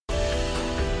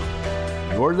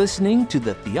You're listening to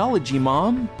the Theology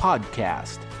Mom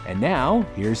podcast. And now,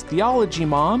 here's Theology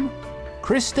Mom,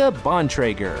 Krista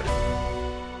Bontrager.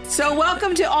 So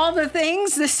welcome to All the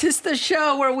Things. This is the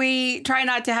show where we try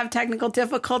not to have technical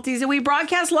difficulties, and we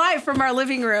broadcast live from our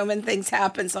living room, and things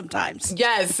happen sometimes.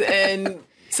 Yes, and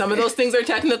some of those things are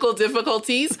technical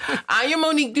difficulties. I am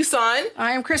Monique Duson.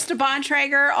 I am Krista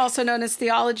Bontrager, also known as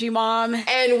Theology Mom.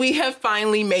 And we have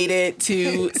finally made it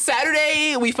to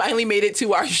Saturday. We finally made it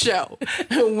to our show.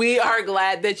 We are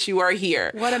glad that you are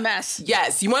here. What a mess.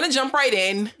 Yes, you want to jump right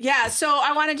in? Yeah, so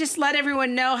I want to just let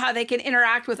everyone know how they can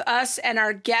interact with us and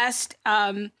our guest.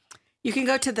 You can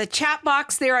go to the chat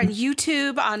box there on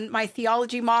YouTube on my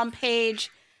Theology Mom page,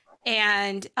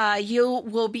 and you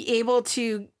will be able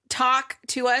to talk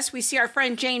to us. We see our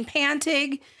friend Jane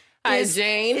Pantig. Hi,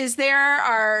 Jane. Is there.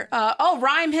 Our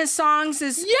Rhyme His Songs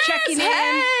is checking in.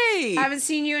 Hey! I haven't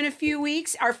seen you in a few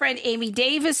weeks. Our friend Amy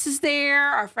Davis is there.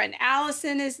 Our friend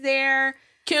Allison is there.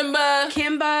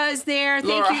 Kimba is there.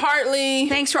 Laura Hartley.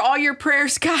 Thanks for all your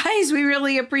prayers, guys. We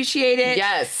really appreciate it.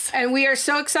 Yes. And we are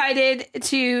so excited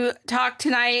to talk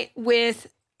tonight with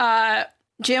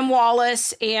Jim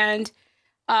Wallis. And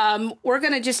we're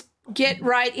going to just get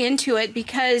right into it,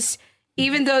 because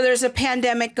even though there's a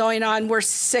pandemic going on, we're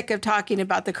sick of talking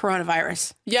about the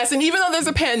coronavirus. Yes, and even though there's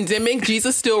a pandemic,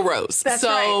 Jesus still rose. That's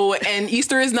right. And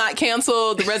Easter is not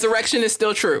canceled. The resurrection is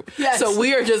still true. Yes. So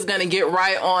we are just going to get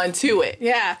right on to it.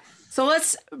 Yeah. So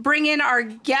let's bring in our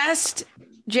guest,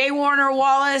 J. Warner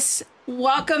Wallace.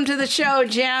 Welcome to the show,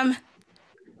 Jim.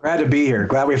 Glad to be here.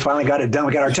 Glad we finally got it done.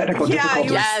 We got our technical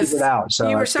difficulties figured out. So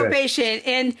you were so patient.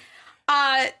 And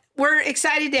we're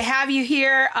excited to have you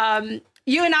here.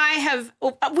 You and I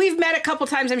we've met a couple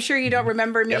times. I'm sure you don't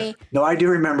remember me. Yep. No, I do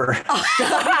remember.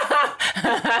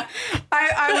 I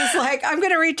was like, I'm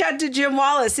going to reach out to Jim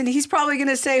Wallis, and he's probably going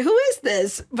to say, who is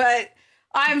this? But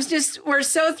we're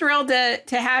so thrilled to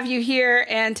have you here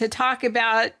and to talk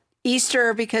about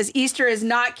Easter, because Easter is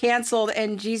not canceled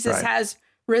and Jesus has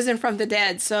risen from the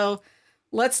dead. So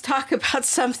let's talk about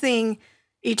something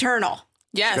eternal.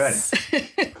 Yes.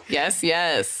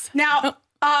 Yes. Now,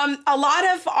 a lot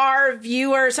of our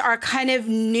viewers are kind of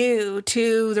new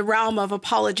to the realm of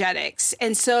apologetics.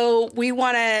 And so we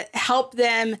want to help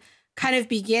them kind of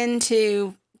begin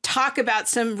to talk about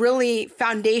some really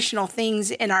foundational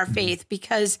things in our faith,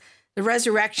 because the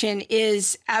resurrection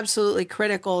is absolutely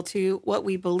critical to what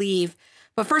we believe.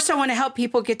 But first, I want to help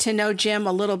people get to know Jim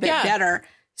a little bit better.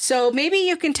 So maybe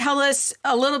you can tell us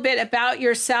a little bit about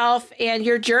yourself and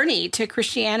your journey to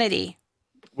Christianity.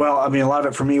 Well, I mean, a lot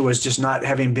of it for me was just not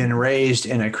having been raised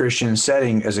in a Christian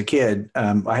setting as a kid.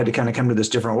 I had to kind of come to this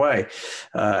different way.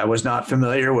 I was not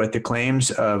familiar with the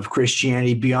claims of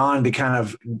Christianity beyond the kind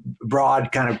of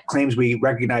broad kind of claims we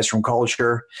recognize from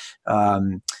culture.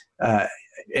 And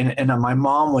my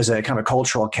mom was a kind of a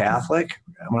cultural Catholic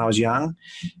when I was young,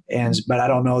 but I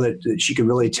don't know that she could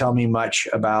really tell me much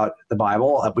about the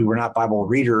Bible. We were not Bible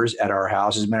readers at our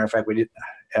house. As a matter of fact,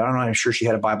 I'm sure she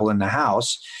had a Bible in the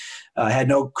house. Had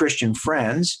no Christian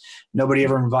friends. Nobody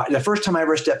ever invited. The first time I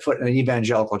ever stepped foot in an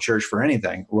evangelical church for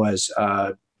anything was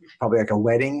probably like a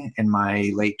wedding in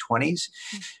my late 20s.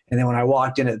 And then when I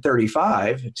walked in at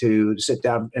 35 to sit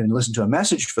down and listen to a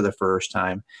message for the first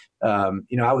time,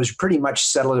 I was pretty much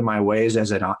settled in my ways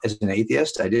as an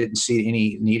atheist. I didn't see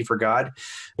any need for God.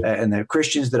 And the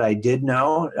Christians that I did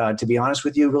know, to be honest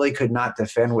with you, really could not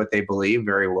defend what they believed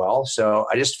very well. So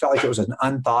I just felt like it was an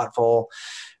unthoughtful,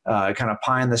 kind of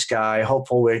pie in the sky,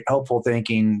 hopeful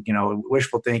thinking,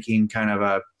 wishful thinking kind of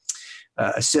a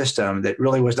system that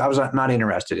really I was not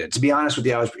interested in. To be honest with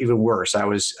you, I was even worse. I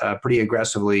was pretty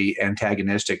aggressively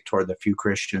antagonistic toward the few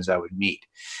Christians I would meet.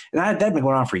 And that had been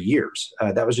going on for years.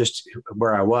 That was just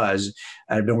where I was.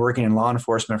 I had been working in law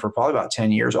enforcement for probably about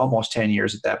 10 years, almost 10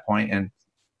 years at that point, and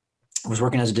was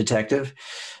working as a detective,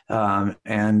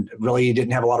 and really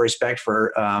didn't have a lot of respect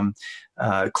for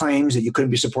claims that you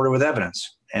couldn't be supported with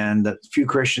evidence. And the few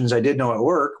Christians I did know at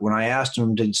work, when I asked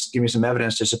them to give me some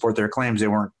evidence to support their claims, they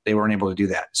weren't able to do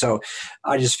that. So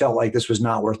I just felt like this was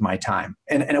not worth my time.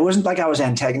 And it wasn't like I was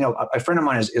antagonistic. A friend of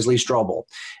mine is Lee Strobel.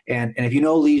 And if you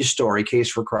know Lee's story, Case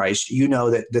for Christ, you know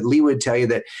that Lee would tell you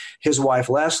that his wife,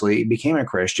 Leslie, became a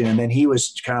Christian, and then he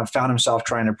was kind of found himself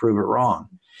trying to prove it wrong.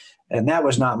 And that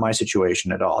was not my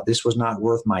situation at all. This was not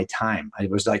worth my time. I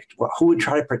was like, well, who would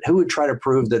try to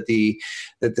prove that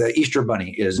the Easter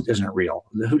Bunny isn't real?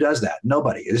 Who does that?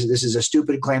 Nobody. This is a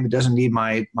stupid claim that doesn't need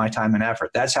my time and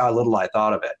effort. That's how little I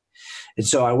thought of it. And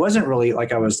so I wasn't really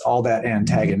like I was all that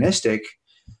antagonistic.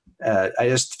 I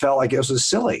just felt like it was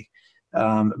silly.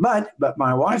 But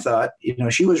my wife thought,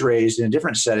 she was raised in a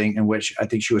different setting in which I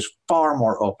think she was far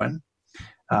more open.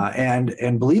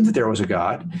 and believed that there was a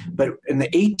God. But in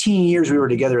the 18 years we were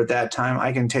together at that time,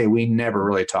 I can tell you we never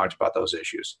really talked about those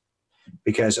issues,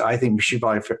 because I think she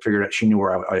probably figured out she knew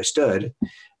where I stood,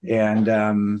 but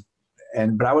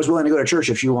I was willing to go to church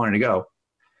if she wanted to go,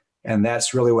 and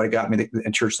that's really what got me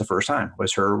in church the first time,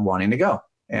 was her wanting to go.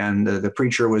 And the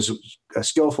preacher was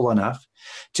skillful enough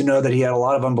to know that he had a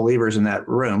lot of unbelievers in that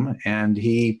room, and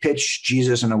he pitched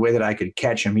Jesus in a way that I could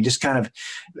catch him. He just kind of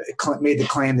made the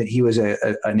claim that he was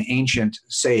an ancient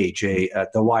sage, the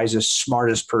wisest,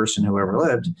 smartest person who ever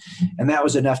lived. And that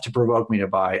was enough to provoke me to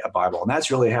buy a Bible. And that's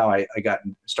really how I got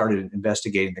started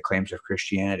investigating the claims of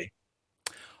Christianity.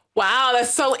 Wow,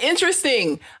 that's so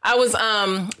interesting. I was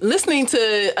listening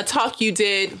to a talk you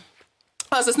did.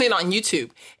 I was listening on YouTube,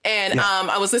 and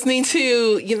I was listening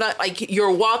to, like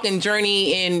your walk and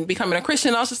journey in becoming a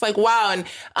Christian. I was just like, wow.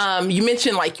 And you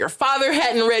mentioned like your father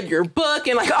hadn't read your book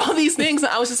and like all these things.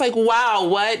 And I was just like, wow,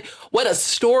 what a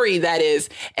story that is.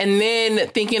 And then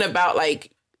thinking about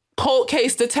like cold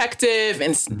case detective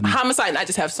and homicide. And I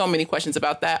just have so many questions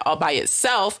about that all by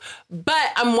itself.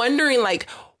 But I'm wondering, like,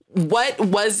 what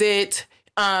was it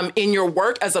in your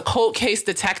work as a cold case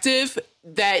detective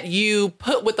that you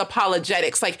put with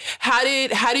apologetics? Like, how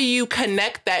do you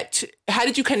connect that? How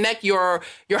did you connect your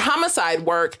homicide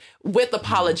work with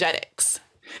apologetics?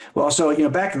 Well, so,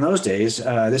 back in those days,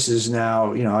 this is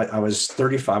now, I was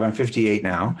 35, I'm 58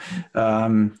 now.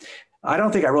 I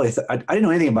don't think I really, I didn't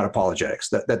know anything about apologetics,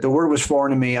 that the word was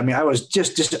foreign to me. I mean, I was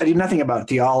I knew nothing about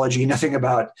theology,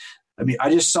 I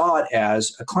just saw it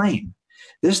as a claim.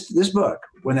 This book,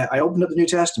 when I opened up the New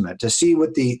Testament to see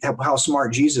how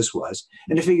smart Jesus was,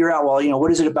 and to figure out, well,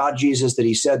 what is it about Jesus that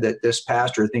he said that this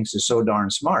pastor thinks is so darn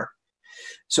smart?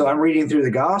 So I'm reading through the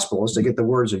Gospels to get the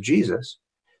words of Jesus,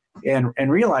 and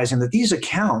realizing that these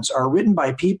accounts are written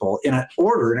by people in a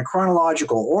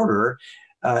chronological order,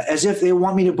 as if they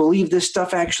want me to believe this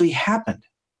stuff actually happened.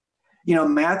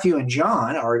 Matthew and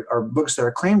John are books that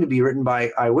are claimed to be written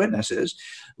by eyewitnesses.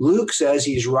 Luke says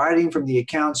he's writing from the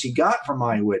accounts he got from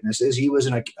eyewitnesses. He was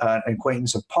an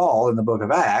acquaintance of Paul in the book of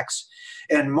Acts.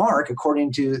 And Mark,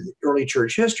 according to early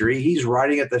church history, he's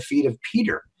writing at the feet of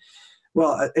Peter.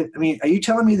 Well, are you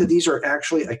telling me that these are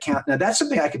actually accounts? Now, that's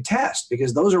something I could test,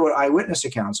 because those are what eyewitness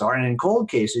accounts are. And in cold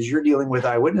cases, you're dealing with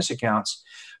eyewitness accounts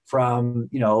from,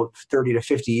 30 to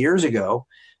 50 years ago,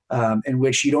 in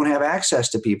which you don't have access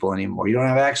to people anymore. You don't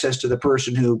have access to the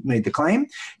person who made the claim.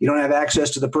 You don't have access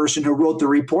to the person who wrote the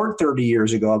report 30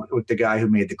 years ago with the guy who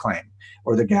made the claim,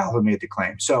 or the gal who made the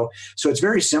claim. So it's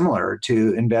very similar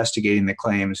to investigating the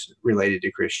claims related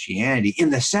to Christianity, in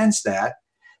the sense that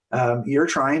you're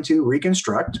trying to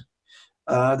reconstruct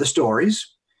the stories.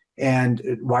 And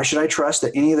why should I trust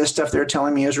that any of this stuff they're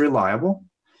telling me is reliable?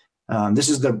 This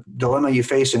is the dilemma you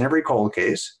face in every cold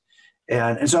case.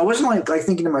 And so I wasn't like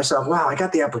thinking to myself, wow, I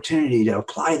got the opportunity to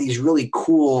apply these really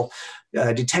cool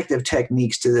detective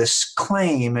techniques to this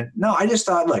claim. And no, I just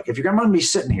thought, look, if you're going to be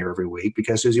sitting here every week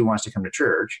because Susie wants to come to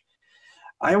church,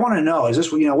 I want to know, is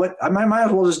this, what I might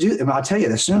as well just do. And I'll tell you,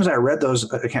 as soon as I read those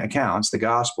accounts, the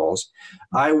Gospels,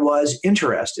 I was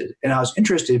interested. And I was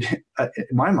interested in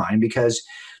my mind because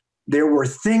there were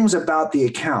things about the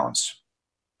accounts: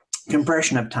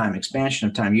 compression of time, expansion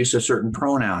of time, use of certain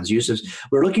pronouns,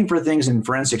 we're looking for things in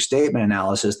forensic statement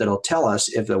analysis that'll tell us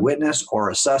if the witness or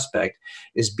a suspect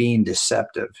is being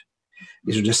deceptive.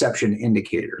 These are deception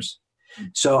indicators.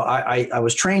 So I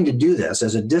was trained to do this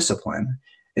as a discipline.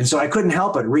 And so I couldn't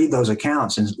help but read those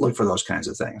accounts and look for those kinds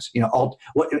of things. You're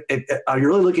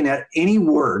really looking at any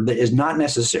word that is not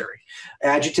necessary.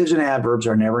 Adjectives and adverbs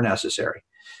are never necessary.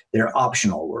 They're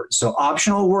optional words. So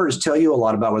optional words tell you a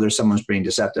lot about whether someone's being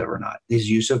deceptive or not. His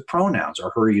use of pronouns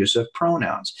or her use of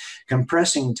pronouns.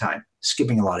 Compressing time,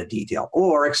 skipping a lot of detail.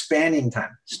 Or expanding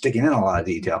time, sticking in a lot of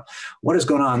detail. What is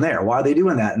going on there? Why are they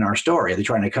doing that in our story? Are they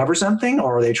trying to cover something,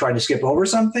 or are they trying to skip over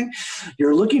something?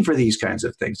 You're looking for these kinds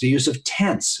of things. The use of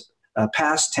tense.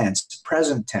 Past tense,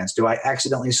 present tense. Do I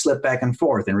accidentally slip back and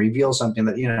forth and reveal something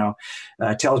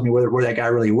that, tells me where that guy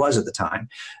really was at the time?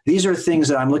 These are things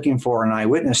that I'm looking for in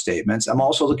eyewitness statements. I'm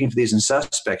also looking for these in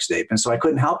suspect statements, so I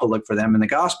couldn't help but look for them in the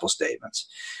gospel statements.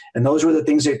 And those were the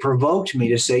things that provoked me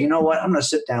to say, you know what, I'm going to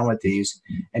sit down with these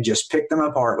and just pick them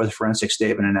apart with forensic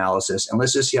statement analysis, and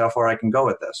let's just see how far I can go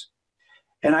with this.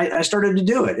 And I started to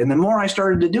do it. And the more I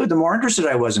started to do it, the more interested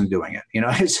I was in doing it.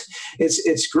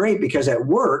 It's great, because at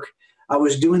work, I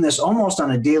was doing this almost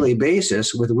on a daily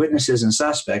basis with witnesses and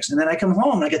suspects. And then I come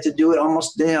home and I get to do it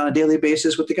almost on a daily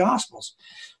basis with the Gospels.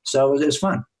 So it was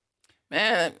fun.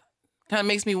 Man, kind of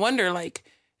makes me wonder, like,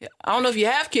 I don't know if you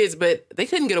have kids, but they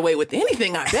couldn't get away with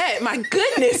anything, I bet. My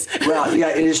goodness. Well, yeah,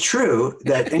 it is true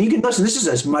that, and you can listen, this is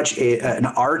as much an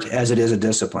art as it is a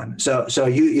discipline. So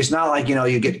it's not like, you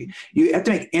have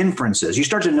to make inferences. You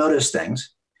start to notice things,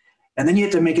 and then you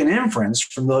have to make an inference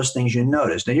from those things you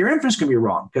notice. Now, your inference can be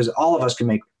wrong because all of us can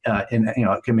make,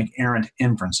 can make errant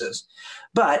inferences.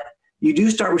 But you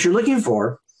do start, what you're looking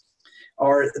for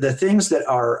are the things that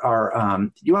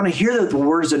are you want to hear the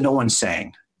words that no one's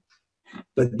saying.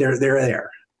 But they're there,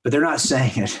 but they're not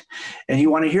saying it. And you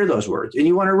want to hear those words, and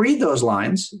you want to read those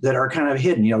lines that are kind of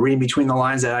hidden, reading between the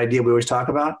lines, that idea we always talk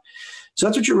about. So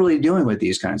that's what you're really doing with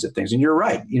these kinds of things. And you're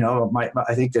right.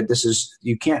 I think that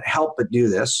you can't help but do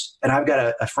this. And I've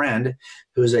got a friend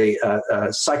who's a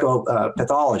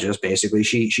psychopathologist, basically.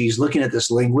 She's looking at this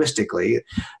linguistically.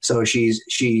 So she's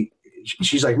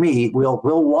like me. We'll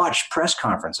watch press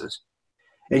conferences,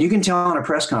 and you can tell on a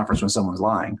press conference when someone's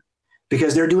lying,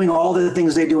 because they're doing all the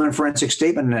things they do in forensic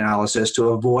statement analysis to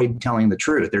avoid telling the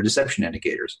truth. They're deception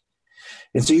indicators.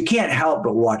 And so you can't help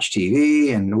but watch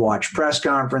TV and watch press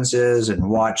conferences and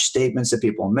watch statements that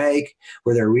people make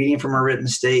where they're reading from a written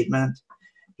statement,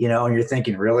 and you're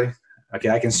thinking, really? Okay,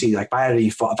 I can see, like,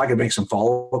 if I could make some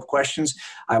follow-up questions,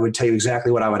 I would tell you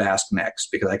exactly what I would ask next,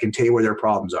 because I can tell you where their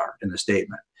problems are in the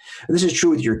statement. And this is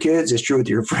true with your kids. It's true with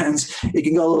your friends. It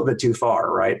can go a little bit too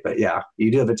far, right? But yeah,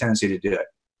 you do have a tendency to do it.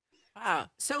 Wow.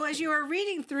 So as you were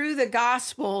reading through the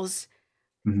Gospels,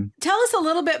 mm-hmm. Tell us a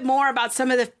little bit more about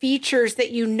some of the features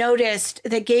that you noticed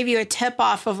that gave you a tip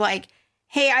off of, like,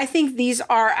 hey, I think these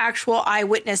are actual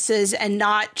eyewitnesses and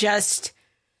not just,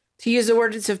 to use the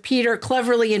words of Peter,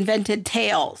 cleverly invented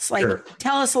tales. Like, Sure.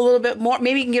 Tell us a little bit more.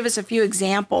 Maybe you can give us a few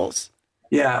examples.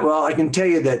 Yeah, well, I can tell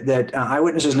you that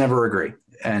eyewitnesses never agree.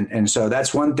 And so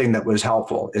that's one thing that was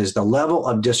helpful, is the level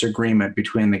of disagreement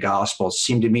between the Gospels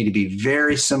seemed to me to be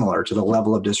very similar to the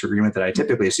level of disagreement that I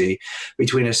typically see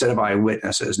between a set of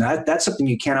eyewitnesses. Now, that's something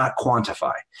you cannot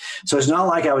quantify. So it's not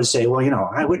like I would say, well,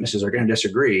 eyewitnesses are going to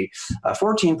disagree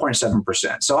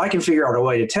 14.7%. So I can figure out a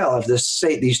way to tell if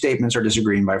these statements are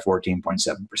disagreeing by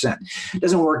 14.7%. It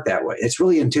doesn't work that way. It's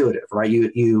really intuitive, right?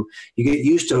 You get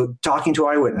used to talking to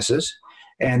eyewitnesses,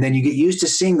 and then you get used to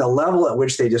seeing the level at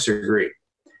which they disagree.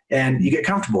 And you get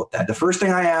comfortable with that. The first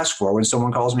thing I ask for when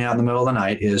someone calls me out in the middle of the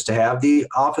night is to have the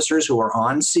officers who are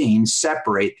on scene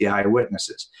separate the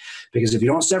eyewitnesses. Because if you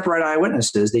don't separate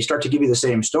eyewitnesses, they start to give you the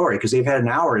same story because they've had an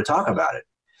hour to talk about it.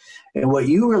 And what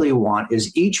you really want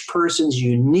is each person's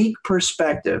unique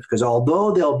perspective, because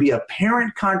although there'll be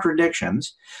apparent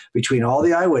contradictions between all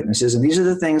the eyewitnesses, and these are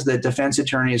the things that defense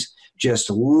attorneys just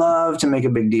love to make a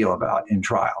big deal about in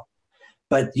trial.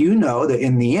 But that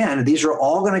in the end, these are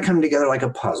all going to come together like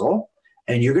a puzzle,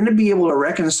 and you're going to be able to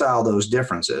reconcile those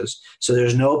differences. So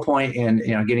there's no point in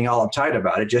getting all uptight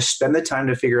about it. Just spend the time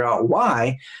to figure out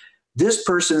why this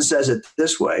person says it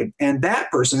this way, and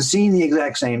that person, seeing the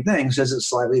exact same thing, says it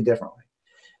slightly differently.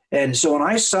 And so when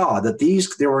I saw that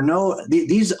there were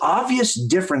these obvious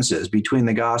differences between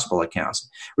the gospel accounts,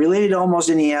 related to almost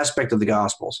any aspect of the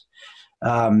gospels,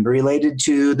 related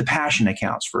to the passion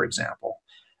accounts, for example.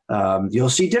 You'll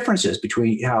see differences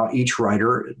between how each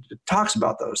writer talks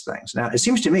about those things. Now, it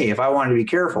seems to me, if I wanted to be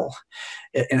careful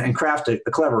and craft a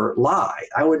clever lie,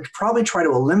 I would probably try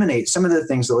to eliminate some of the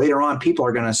things that later on people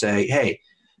are going to say, hey,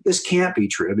 this can't be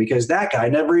true because that guy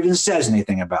never even says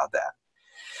anything about that.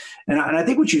 And I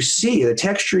think what you see, the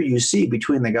texture you see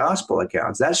between the gospel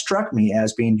accounts, that struck me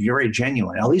as being very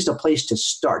genuine, at least a place to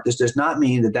start. This does not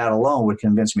mean that alone would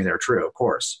convince me they're true, of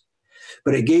course.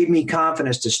 But it gave me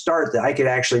confidence to start that I could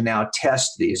actually now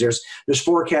test these. There's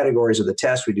 4 categories of the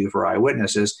test we do for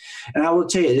eyewitnesses. And I will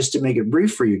tell you, just to make it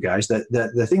brief for you guys, that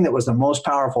the thing that was the most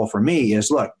powerful for me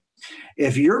is, look,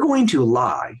 if you're going to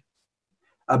lie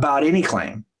about any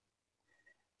claim,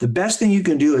 the best thing you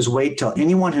can do is wait till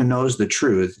anyone who knows the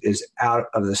truth is out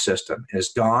of the system, is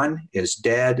gone, is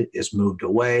dead, is moved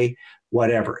away,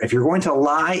 whatever. If you're going to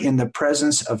lie in the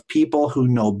presence of people who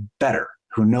know better,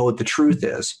 who know what the truth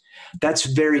is, that's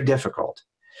very difficult.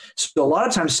 So a lot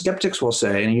of times skeptics will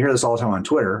say, and you hear this all the time on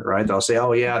Twitter, right? They'll say,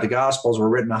 oh yeah, the Gospels were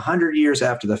written 100 years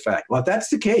after the fact. Well, if that's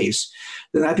the case,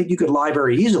 then I think you could lie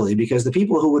very easily, because the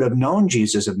people who would have known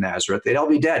Jesus of Nazareth, they'd all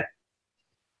be dead.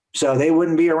 So they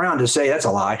wouldn't be around to say that's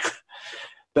a lie.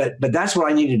 But that's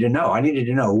what I needed to know. I needed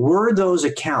to know, were those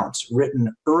accounts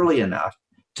written early enough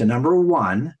to, number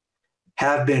one,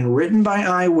 have been written by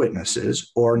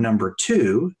eyewitnesses, or number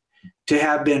two, to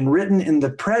have been written in the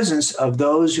presence of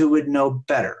those who would know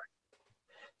better.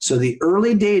 So the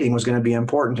early dating was going to be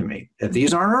important to me. If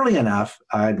these aren't early enough,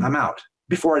 I'm out.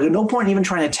 There's no point in even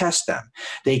trying to test them.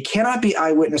 They cannot be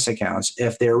eyewitness accounts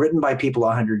if they're written by people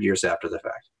 100 years after the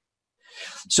fact.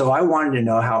 So I wanted to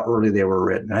know how early they were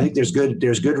written. I think there's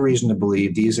good reason to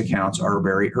believe these accounts are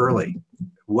very early,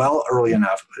 well early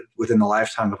enough within the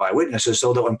lifetime of eyewitnesses,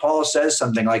 so that when Paul says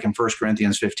something like in 1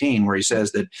 Corinthians 15, where he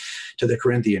says that to the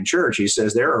Corinthian church, he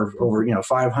says there are over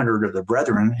 500 of the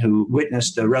brethren who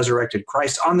witnessed the resurrected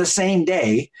Christ on the same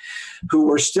day, who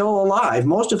were still alive,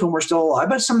 most of whom were still alive,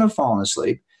 but some have fallen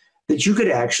asleep, that you could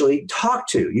actually talk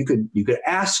to. You could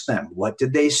ask them, what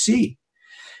did they see?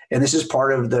 And this is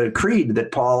part of the creed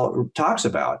that Paul talks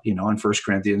about, in 1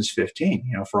 Corinthians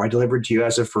 15. For I delivered to you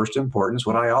as of first importance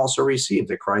what I also received,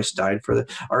 that Christ died for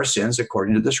our sins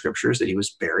according to the Scriptures, that he was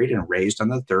buried and raised on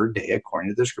the third day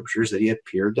according to the Scriptures, that he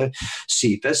appeared to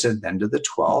Cephas and then to the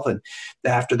 12. And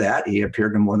after that, he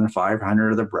appeared to more than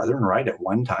 500 of the brethren, right, at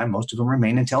one time. Most of them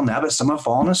remain until now, but some have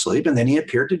fallen asleep. And then he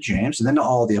appeared to James and then to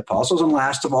all the apostles. And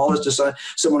last of all, as to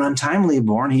someone untimely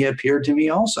born, he appeared to me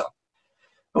also.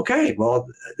 Okay, well,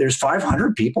 there's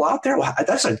 500 people out there. Well,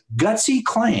 that's a gutsy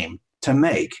claim to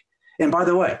make. And by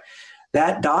the way,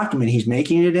 that document he's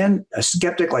making it in, a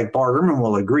skeptic like Bart Ehrman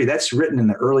will agree, that's written in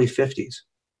the early 50s.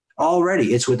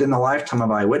 Already, it's within the lifetime of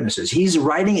eyewitnesses. He's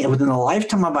writing it within the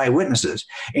lifetime of eyewitnesses,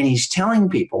 and he's telling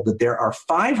people that there are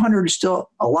 500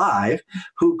 still alive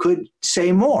who could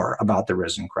say more about the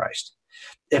risen Christ.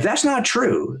 If that's not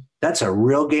true, that's a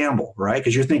real gamble, right?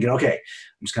 Because you're thinking, okay,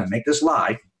 I'm just going to make this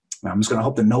lie. I'm just going to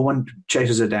hope that no one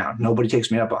chases it down. Nobody takes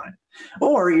me up on it.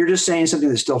 Or you're just saying something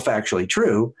that's still factually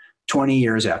true 20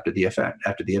 years after the event.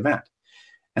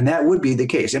 And that would be the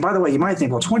case. And by the way, you might think,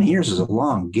 well, 20 years is a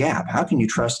long gap. How can you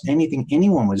trust anything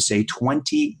anyone would say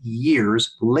 20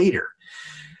 years later?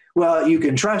 Well, you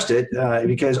can trust it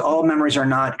because all memories are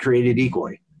not created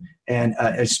equally. And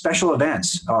special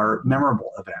events are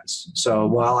memorable events. So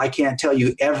while I can't tell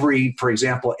you every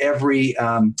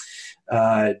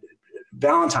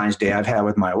Valentine's Day I've had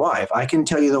with my wife, I can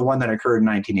tell you the one that occurred in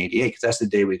 1988 because that's the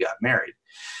day we got married.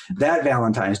 That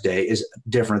Valentine's Day is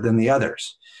different than the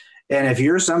others. And if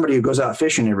you're somebody who goes out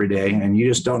fishing every day and you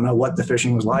just don't know what the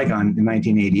fishing was like in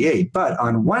 1988, but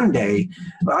on one day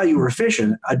while you were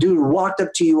fishing, a dude walked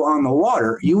up to you on the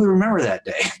water, you would remember that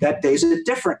day. That day's a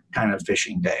different kind of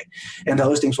fishing day. And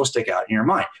those things will stick out in your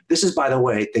mind. This is, by the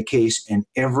way, the case in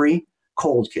every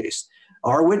cold case.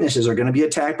 Our witnesses are going to be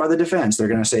attacked by the defense. They're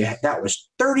going to say, that was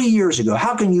 30 years ago.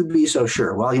 How can you be so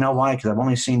sure? Well, you know why? Because I've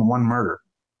only seen one murder.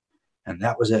 And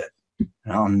that was it.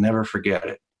 And I'll never forget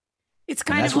it. It's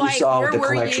kind of like, where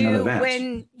were you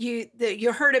when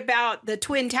you heard about the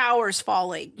Twin Towers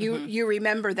falling? You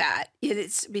remember that.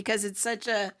 It's because it's such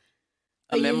a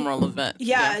memorable event.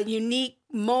 Yeah, a unique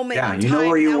moment in time. You know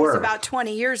where you were. Was about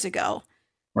 20 years ago.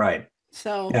 Right.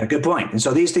 So yeah, good point. And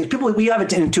so these things, we have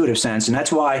an intuitive sense, and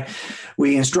that's why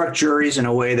we instruct juries in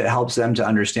a way that helps them to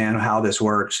understand how this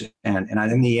works. And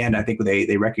in the end, I think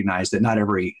they recognize that not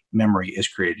every memory is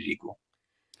created equal.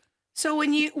 So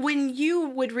when you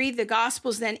would read the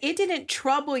Gospels, then it didn't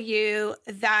trouble you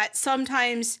that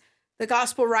sometimes the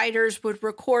Gospel writers would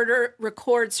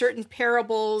record certain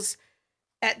parables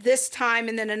at this time,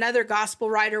 and then another Gospel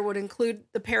writer would include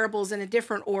the parables in a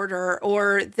different order,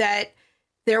 or that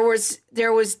there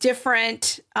was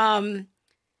different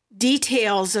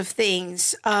details of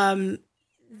things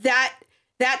that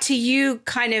to you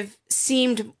kind of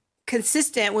seemed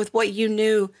consistent with what you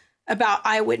knew about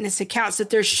eyewitness accounts,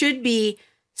 that there should be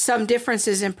some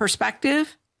differences in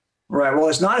perspective? Right. Well,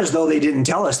 it's not as though they didn't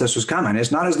tell us this was coming.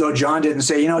 It's not as though John didn't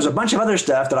say, there's a bunch of other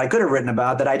stuff that I could have written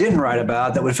about that I didn't write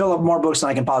about that would fill up more books than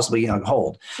I can possibly,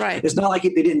 hold. Right. It's not like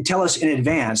they didn't tell us in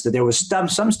advance that there was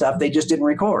some stuff they just didn't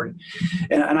record.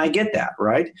 And I get that,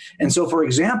 right? And so, for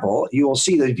example, you will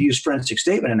see that if you use forensic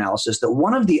statement analysis, that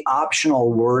one of the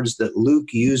optional words that Luke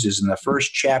uses in the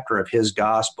first chapter of his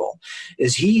gospel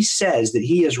is he says that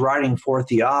he is writing for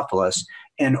Theophilus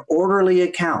an orderly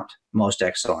account, most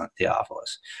excellent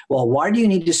Theophilus. Well, why do you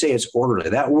need to say it's orderly?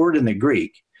 That word in the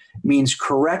Greek means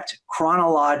correct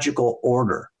chronological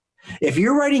order. If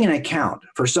you're writing an account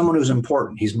for someone who's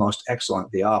important, he's most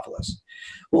excellent Theophilus.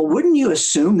 Well, wouldn't you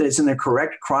assume that it's in the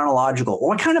correct chronological, or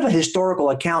what kind of a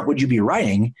historical account would you be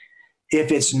writing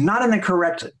if it's not in the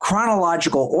correct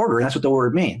chronological order? And that's what the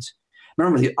word means.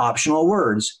 Remember the optional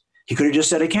words. He could have just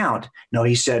said account. No,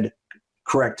 he said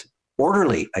correct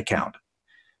orderly account.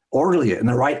 Orderly, in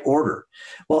the right order.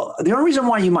 Well, the only reason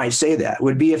why you might say that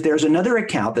would be if there's another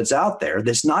account that's out there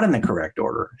that's not in the correct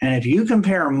order. And if you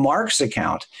compare Mark's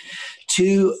account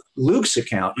to Luke's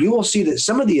account, you will see that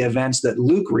some of the events that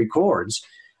Luke records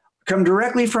come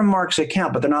directly from Mark's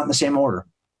account, but they're not in the same order.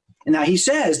 And now he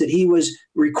says that he was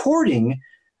recording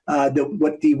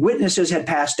what the witnesses had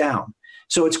passed down.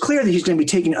 So it's clear that he's going to be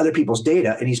taking other people's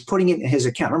data and he's putting it in his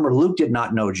account. Remember, Luke did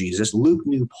not know Jesus. Luke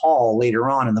knew Paul later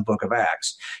on in the book of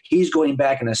Acts. He's going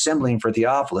back and assembling for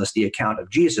Theophilus the account of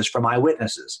Jesus from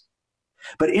eyewitnesses.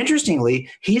 But interestingly,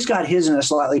 he's got his in a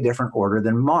slightly different order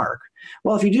than Mark.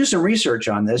 Well, if you do some research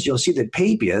on this, you'll see that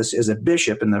Papias is a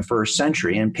bishop in the first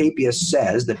century, and Papias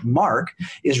says that Mark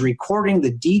is recording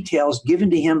the details given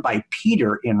to him by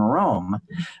Peter in Rome,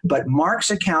 but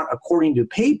Mark's account, according to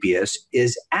Papias,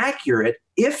 is accurate,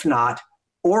 if not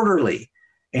orderly,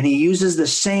 and he uses the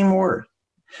same word.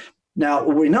 Now,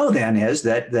 what we know then is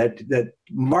that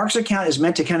Mark's account is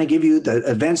meant to kind of give you the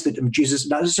events that Jesus,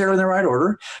 not necessarily in the right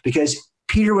order, because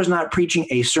Peter was not preaching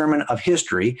a sermon of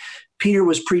history. Peter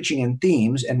was preaching in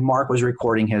themes, and Mark was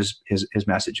recording his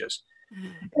messages.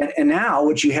 And now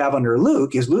what you have under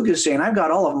Luke is saying, I've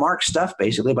got all of Mark's stuff,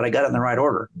 basically, but I got it in the right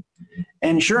order.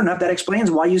 And sure enough, that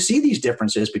explains why you see these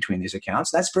differences between these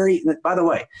accounts. That's by the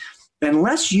way,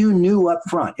 unless you knew up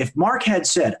front, if Mark had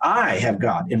said, I have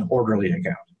got an orderly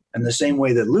account, in the same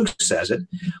way that Luke says it,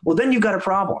 well, then you've got a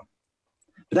problem.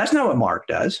 But that's not what Mark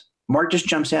does. Mark just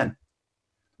jumps in.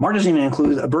 Mark doesn't even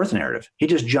include a birth narrative. He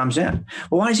just jumps in.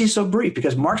 Well, why is he so brief?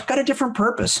 Because Mark's got a different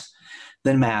purpose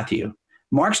than Matthew.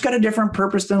 Mark's got a different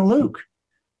purpose than Luke.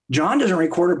 John doesn't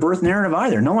record a birth narrative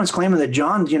either. No one's claiming that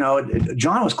John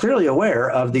was clearly aware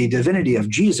of the divinity of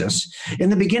Jesus. In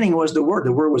the beginning was the Word.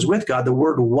 The Word was with God. The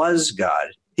Word was God.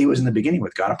 He was in the beginning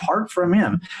with God. Apart from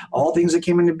him, all things that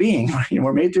came into being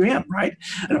were made through him, right?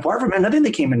 And apart from him, nothing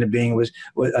that came into being was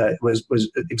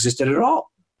existed at all.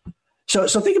 So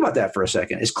think about that for a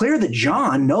second. It's clear that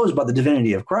John knows about the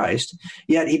divinity of Christ,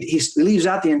 yet he leaves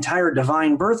out the entire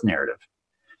divine birth narrative.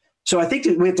 So I think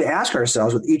that we have to ask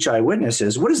ourselves with each eyewitness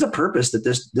is, what is the purpose that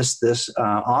this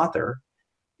author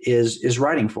is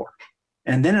writing for?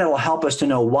 And then it'll help us to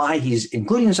know why he's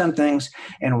including some things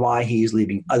and why he's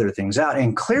leaving other things out.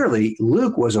 And clearly,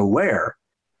 Luke was aware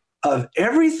of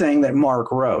everything that Mark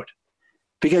wrote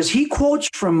because he quotes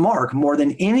from Mark more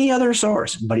than any other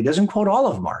source, but he doesn't quote all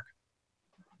of Mark.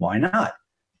 Why not?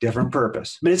 Different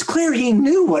purpose. But it's clear he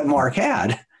knew what Mark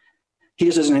had. He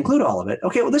just doesn't include all of it.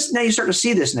 Okay, well, now you start to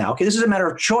see this now. Okay, this is a matter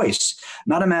of choice,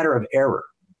 not a matter of error.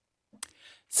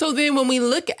 So then when we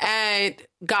look at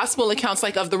gospel accounts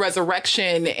like of the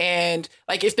resurrection and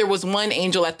like if there was one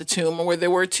angel at the tomb or there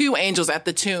were two angels at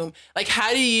the tomb, like how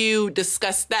do you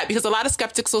discuss that? Because a lot of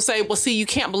skeptics will say, well, see, you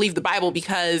can't believe the Bible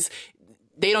because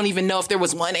they don't even know if there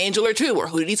was one angel or two or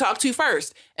who did he talk to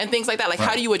first and things like that. Like,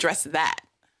 How do you address that?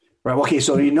 Right. Okay.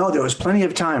 So there was plenty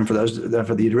of time for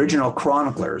the original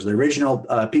chroniclers, the original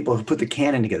people who put the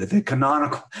canon together, the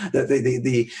canonical,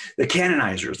 the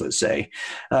canonizers. Let's say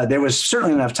there was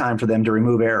certainly enough time for them to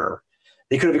remove error.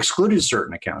 They could have excluded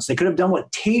certain accounts. They could have done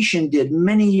what Tatian did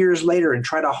many years later and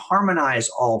try to harmonize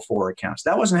all four accounts.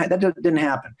 That didn't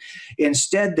happen.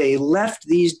 Instead, they left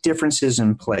these differences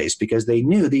in place because they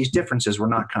knew these differences were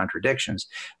not contradictions.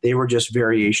 They were just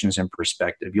variations in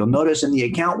perspective. You'll notice in the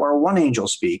account where one angel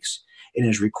speaks and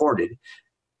is recorded,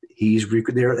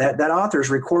 that author is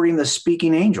recording the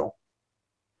speaking angel.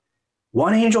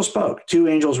 One angel spoke. Two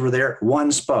angels were there.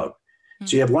 One spoke.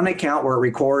 So you have one account where it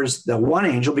records the one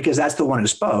angel because that's the one who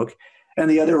spoke, and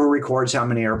the other who records how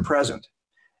many are present.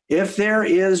 If there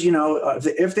is,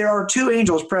 if there are two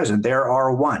angels present, there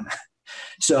are one.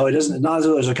 So not as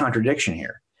though there's a contradiction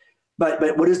here.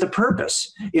 But what is the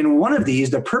purpose? In one of these,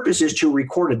 the purpose is to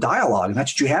record a dialogue, and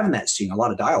that's what you have in that scene, a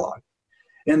lot of dialogue.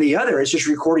 And the other is just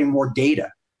recording more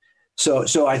data.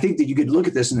 So I think that you could look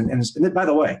at this, and by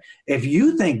the way, if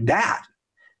you think that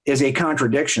is a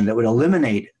contradiction that would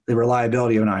eliminate the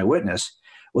reliability of an eyewitness,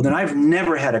 well, then I've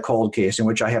never had a cold case in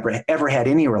which I have ever had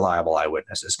any reliable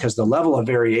eyewitnesses, because the level of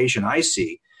variation I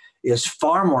see is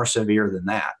far more severe than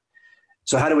that.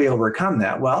 So how do we overcome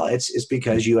that? Well, it's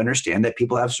because you understand that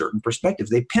people have certain perspectives.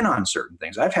 They pin on certain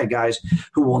things. I've had guys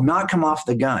who will not come off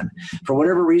the gun. For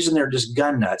whatever reason, they're just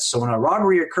gun nuts. So when a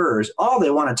robbery occurs, all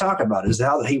they want to talk about is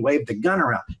how he waved the gun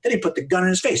around. Then he put the gun in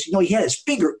his face. He had his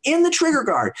finger in the trigger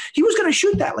guard. He was going to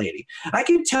shoot that lady. I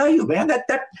can tell you, man, that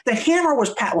the hammer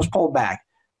was pulled back.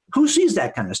 Who sees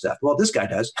that kind of stuff? Well, this guy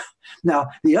does. Now,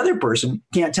 the other person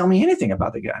can't tell me anything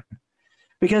about the gun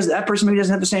because that person maybe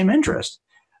doesn't have the same interest.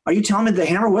 Are you telling me the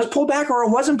hammer was pulled back or it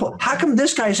wasn't pulled? How come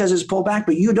this guy says it's pulled back,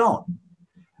 but you don't?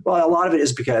 Well, a lot of it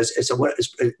is because what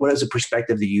is the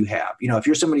perspective that you have? If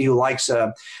you're somebody who likes,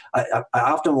 I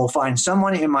often will find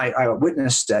someone in my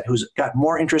eyewitness set who's got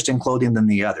more interest in clothing than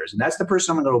the others. And that's the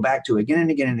person I'm going to go back to again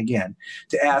and again and again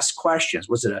to ask questions.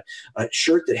 Was it a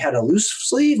shirt that had a loose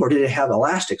sleeve or did it have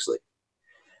elastic sleeve?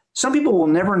 Some people will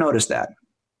never notice that.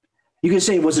 You could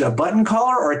say, was it a button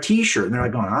collar or a T-shirt? And they're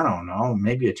like going, I don't know,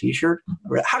 maybe a T-shirt.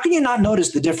 How can you not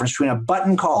notice the difference between a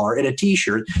button collar and a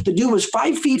T-shirt? The dude was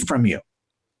 5 feet from you.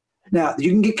 Now, you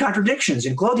can get contradictions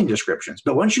in clothing descriptions,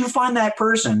 but once you find that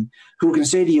person who can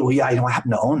say to you, well, yeah, I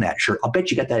happen to own that shirt. I'll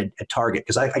bet you got that at Target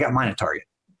because I got mine at Target.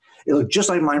 It looked just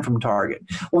like mine from Target.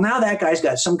 Well, now that guy's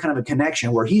got some kind of a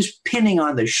connection where he's pinning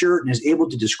on the shirt and is able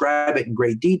to describe it in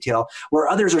great detail, where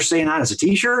others are saying, it's a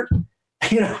T-shirt.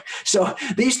 So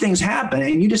these things happen,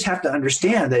 and you just have to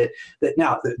understand that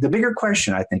now the bigger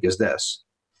question, I think, is this.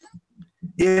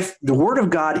 If the Word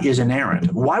of God is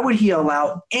inerrant, why would he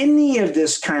allow any of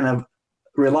this kind of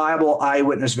reliable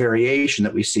eyewitness variation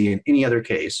that we see in any other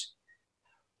case?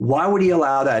 Why would he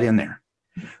allow that in there?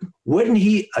 Wouldn't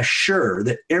he assure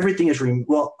that everything is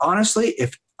well, honestly,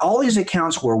 if all these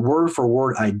accounts were word for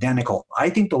word identical, I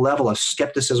think the level of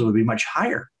skepticism would be much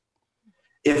higher.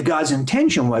 If God's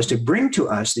intention was to bring to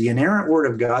us the inerrant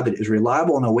word of God that is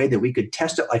reliable in a way that we could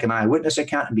test it like an eyewitness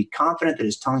account and be confident that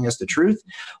it's telling us the truth,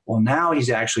 well, now he's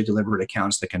actually delivered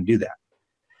accounts that can do that.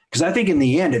 Because I think in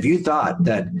the end, if you thought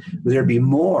that there'd be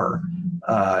more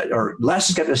or less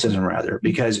skepticism, rather,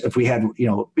 because if we had,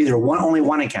 either only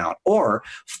one account or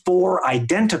 4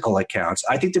 identical accounts,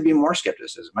 I think there'd be more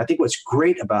skepticism. I think what's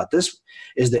great about this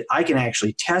is that I can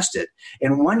actually test it.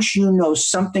 And once you know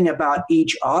something about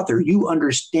each author, you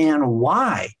understand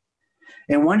why.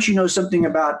 And once you know something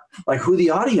about like who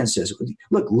the audience is,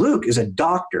 look, Luke is a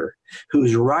doctor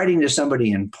who's writing to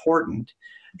somebody important,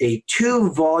 a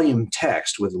 2-volume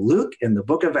text with Luke and the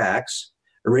book of Acts,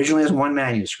 originally as one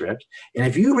manuscript. And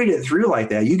if you read it through like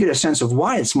that, you get a sense of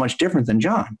why it's much different than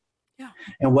John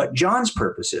and what John's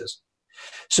purpose is.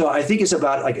 So I think it's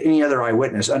about, like any other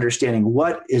eyewitness, understanding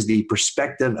what is the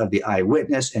perspective of the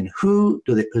eyewitness and who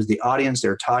is the audience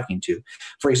they're talking to.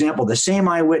 For example, the same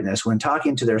eyewitness, when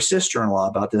talking to their sister-in-law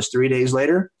about this 3 days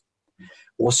later,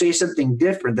 will say something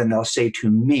different than they'll say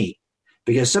to me.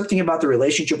 Because something about the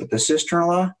relationship with the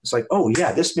sister-in-law, it's like, oh,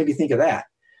 yeah, this made me think of that.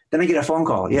 Then I get a phone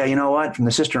call. Yeah, you know what? From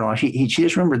the sister-in-law, she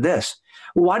just remembered this.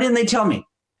 Well, why didn't they tell me?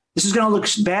 This is going to look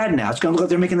bad now. It's going to look like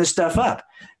they're making this stuff up.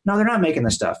 No, they're not making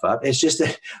this stuff up. It's just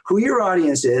that who your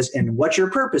audience is and what your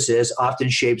purpose is often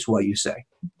shapes what you say.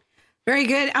 Very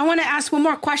good. I want to ask one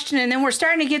more question, and then we're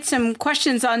starting to get some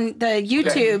questions on the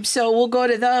YouTube, okay. So we'll go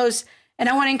to those. And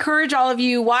I want to encourage all of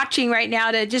you watching right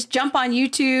now to just jump on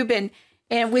YouTube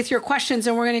and with your questions,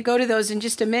 and we're going to go to those in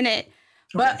just a minute.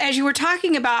 Okay. But as you were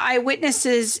talking about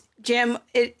eyewitnesses, Jim,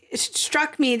 it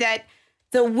struck me that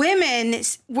the women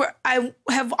I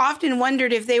have often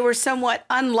wondered if they were somewhat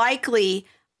unlikely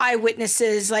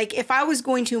eyewitnesses. Like if I was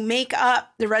going to make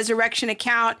up the resurrection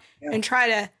account and try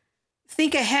to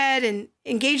think ahead and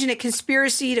engage in a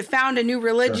conspiracy to found a new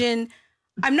religion,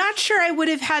 I'm not sure I would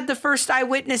have had the first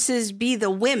eyewitnesses be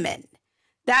the women.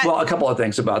 Well, a couple of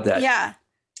things about that. Yeah.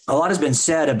 A lot has been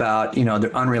said about,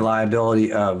 the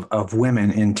unreliability of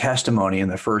women in testimony in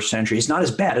the first century. It's not as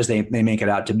bad as they make it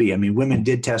out to be. I mean, women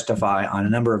did testify on a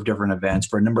number of different events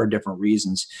for a number of different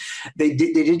reasons. They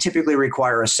did typically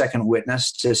require a second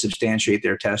witness to substantiate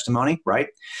their testimony, right?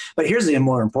 But here's the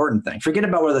more important thing. Forget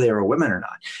about whether they were women or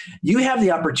not. You have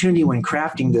the opportunity when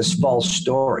crafting this false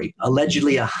story,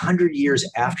 allegedly 100 years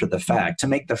after the fact, to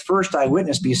make the first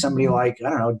eyewitness be somebody like,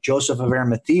 I don't know, Joseph of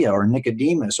Arimathea or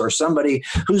Nicodemus or somebody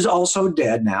who's also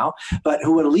dead now, but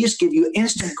who would at least give you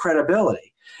instant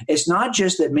credibility. It's not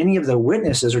just that many of the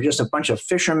witnesses are just a bunch of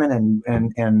fishermen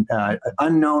and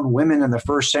unknown women in the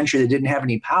first century that didn't have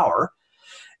any power.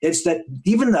 It's that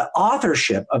even the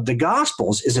authorship of the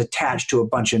Gospels is attached to a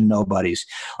bunch of nobodies.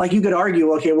 Like you could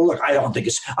argue, okay, well, look, I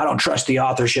don't trust the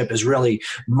authorship is really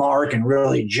Mark and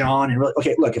really John and really,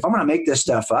 okay, look, if I'm going to make this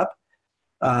stuff up,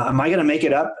 am I going to make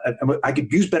it up? I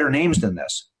could use better names than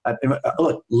this.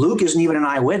 Look, Luke isn't even an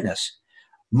eyewitness.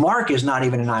 Mark is not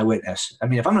even an eyewitness. I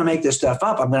mean, if I'm going to make this stuff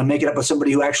up, I'm going to make it up with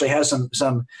somebody who actually has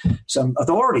some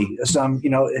authority.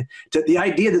 The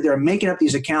idea that they're making up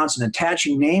these accounts and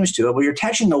attaching names to it. Well, you're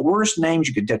attaching the worst names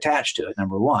you could attach to it,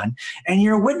 number one. And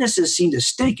your witnesses seem to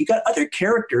stink. You got other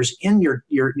characters in your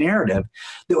narrative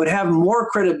that would have more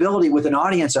credibility with an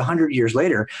audience 100 years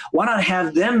later. Why not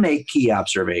have them make key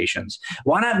observations?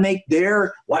 Why not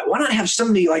have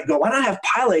somebody why not have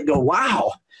Pilate go,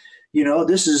 wow,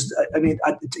 this is,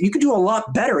 you could do a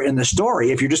lot better in the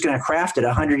story if you're just going to craft it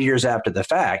 100 years after the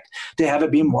fact to have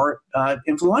it be more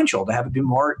influential, to have it be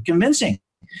more convincing.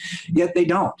 Yet they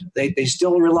don't. They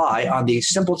still rely on the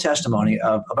simple testimony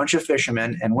of a bunch of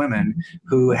fishermen and women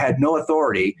who had no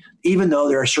authority, even though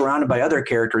they're surrounded by other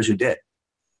characters who did.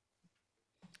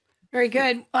 Very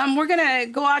good. We're going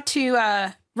to go out to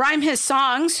Rhyme His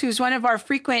Songs, who's one of our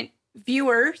frequent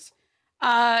viewers.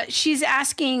 She's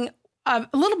asking, a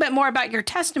little bit more about your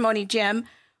testimony, Jim.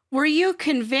 Were you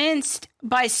convinced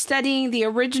by studying the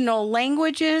original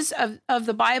languages of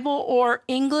the Bible, or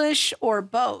English, or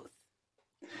both?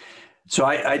 So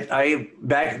I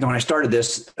back when I started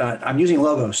this, I'm using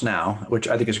Logos now, which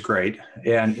I think is great.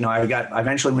 And I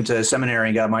eventually went to seminary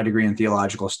and got my degree in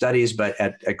theological studies, but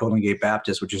at Golden Gate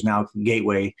Baptist, which is now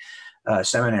Gateway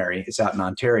Seminary. It's out in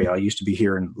Ontario. I used to be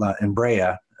here in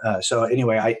Brea. So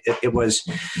anyway, it was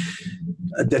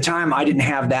at the time I didn't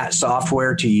have that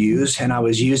software to use, and I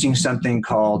was using something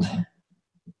called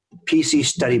PC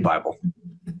Study Bible.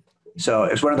 So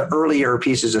it's one of the earlier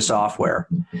pieces of software.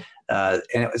 And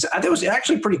it was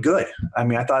actually pretty good. I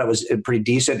mean, I thought it was pretty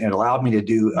decent. It allowed me to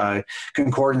do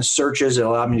concordance searches. It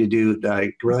allowed me to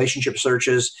do relationship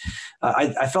searches.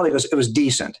 I felt it was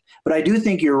decent. But I do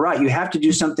think you're right. You have to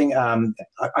do something.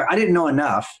 I didn't know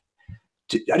enough.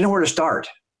 I didn't know where to start.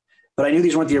 But I knew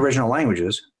these weren't the original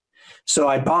languages. So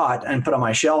I bought and put on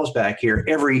my shelves back here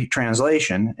every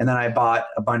translation, and then I bought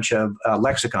a bunch of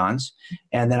lexicons.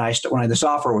 And then when the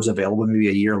software was available, maybe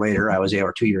a year later,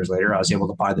 or 2 years later, I was able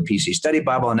to buy the PC Study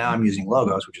Bible, and now I'm using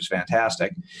Logos, which is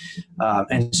fantastic.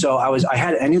 And so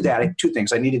I knew that two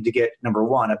things. I needed to get, number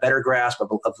one, a better grasp of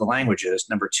the languages.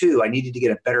 Number two, I needed to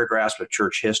get a better grasp of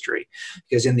church history,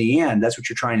 because in the end, that's what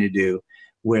you're trying to do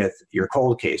with your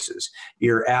cold cases.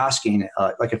 You're asking,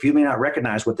 like, if you may not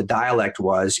recognize what the dialect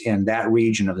was in that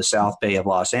region of the South Bay of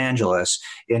Los Angeles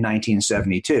in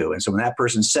 1972. And so when that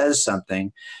person says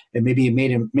something, and maybe it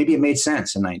made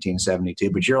sense in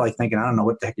 1972, but you're like thinking, I don't know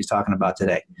what the heck he's talking about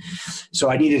today. So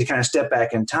I needed to kind of step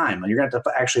back in time. And you're going to have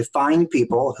to actually find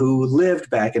people who lived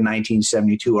back in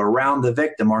 1972 around the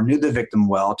victim or knew the victim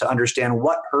well to understand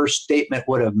what her statement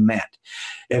would have meant.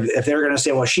 If they're going to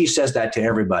say, well, she says that to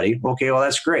everybody, okay, well,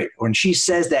 that's great. When she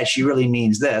says that, she really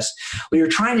means this. Well, you're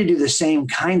trying to do the same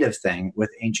kind of thing with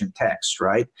ancient texts,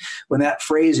 right? When that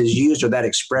phrase is used or that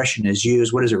expression is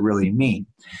used, what does it really mean?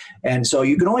 And so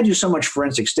you can only do so much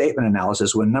forensic statement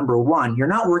analysis when, number one, you're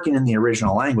not working in the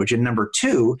original language, and number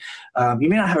two, you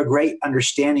may not have a great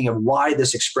understanding of why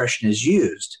this expression is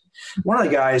used. One of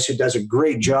the guys who does a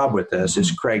great job with this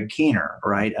is Craig Keener,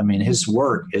 right? I mean, his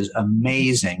work is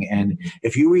amazing. And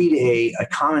if you read a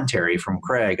commentary from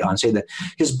Craig on, say,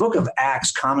 his book of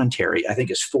Acts commentary, I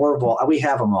think is 4 volumes. We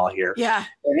have them all here. Yeah.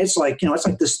 And it's like, it's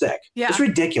like this thick. Yeah. It's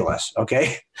ridiculous,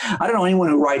 okay? I don't know anyone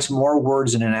who writes more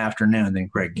words in an afternoon than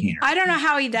Craig Keener. I don't know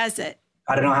how he does it.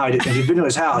 I don't know how he did. If you've been to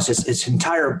his house, its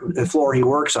entire floor he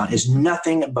works on is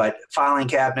nothing but filing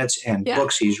cabinets and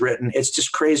books he's written. It's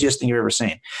just craziest thing you've ever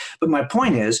seen. But my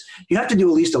point is, you have to do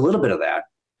at least a little bit of that.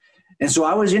 And so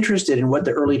I was interested in what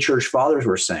the early church fathers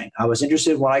were saying. I was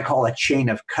interested in what I call a chain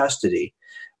of custody.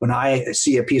 When I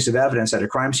see a piece of evidence at a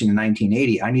crime scene in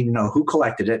 1980, I need to know who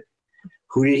collected it,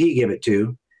 who did he give it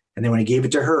to, and then when he gave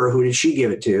it to her, who did she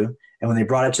give it to, and when they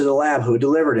brought it to the lab, who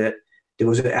delivered it.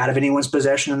 Was it out of anyone's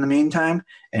possession in the meantime?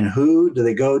 And who do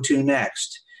they go to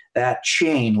next? That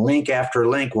chain, link after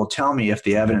link, will tell me if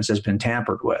the evidence has been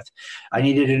tampered with. I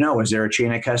needed to know, is there a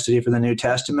chain of custody for the New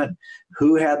Testament?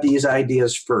 Who had these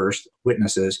ideas first?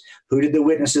 Witnesses. Who did the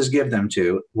witnesses give them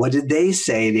to? What did they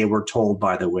say they were told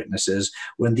by the witnesses?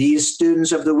 When these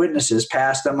students of the witnesses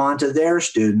passed them on to their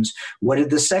students, what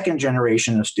did the second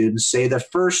generation of students say the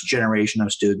first generation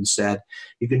of students said?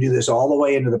 You can do this all the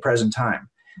way into the present time.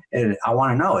 And I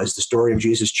want to know, is the story of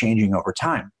Jesus changing over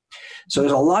time? So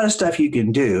there's a lot of stuff you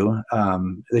can do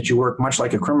that you work much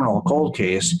like a criminal cold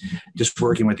case, just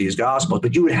working with these gospels.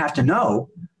 But you would have to know,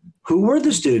 who were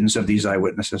the students of these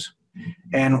eyewitnesses?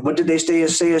 And what did they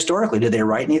say historically? Did they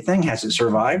write anything? Has it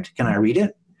survived? Can I read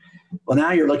it? Well,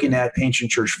 now you're looking at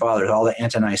ancient church fathers, all the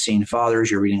ante-Nicene fathers.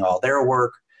 You're reading all their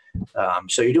work.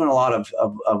 So you're doing a lot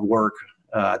of work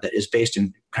that is based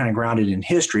in kind of grounded in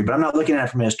history, but I'm not looking at it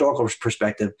from a historical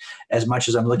perspective as much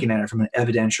as I'm looking at it from an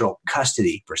evidential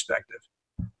custody perspective.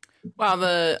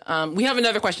 Wow. We have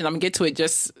another question. I'm gonna get to it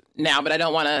just now, but I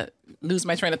don't want to lose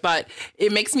my train of thought.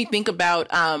 It makes me think about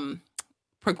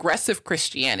progressive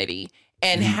Christianity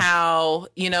and how,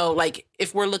 like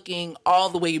if we're looking all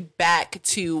the way back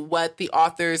to what the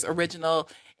author's original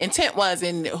intent was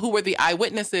and who were the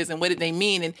eyewitnesses and what did they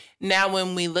mean. And now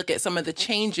when we look at some of the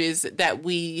changes that at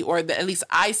least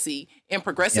I see in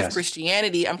progressive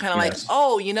Christianity, I'm kind of like,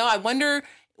 I wonder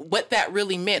what that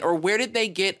really meant, or where did they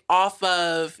get off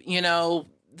of,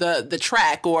 the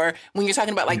track, or when you're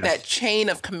talking about like that chain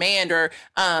of command or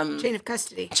chain of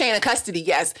custody.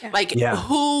 Yes. Yeah. Like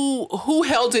who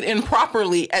held it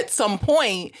improperly at some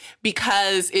point,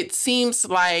 because it seems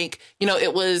like,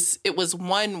 it was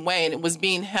one way and it was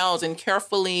being held and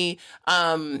carefully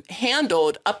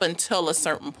handled up until a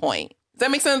certain point. Does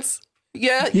that make sense?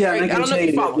 Yeah. Yeah, right. and I don't know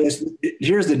if you follow.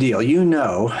 here's the deal. You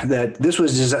know that this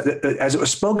was, as it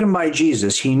was spoken by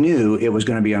Jesus, he knew it was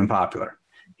going to be unpopular.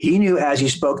 He knew as he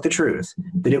spoke the truth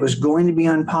that it was going to be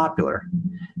unpopular.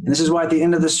 And this is why at the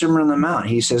end of the Sermon on the Mount,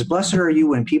 he says, blessed are you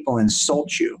when people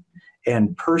insult you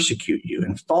and persecute you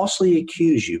and falsely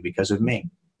accuse you because of me.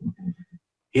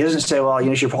 He doesn't say, well,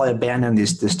 you should probably abandon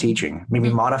this teaching, maybe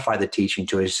modify the teaching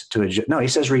no, he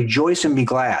says, rejoice and be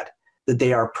glad that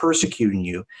they are persecuting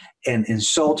you and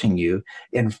insulting you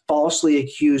and falsely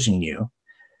accusing you,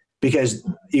 because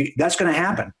that's going to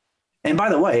happen. And by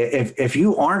the way, if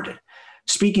you aren't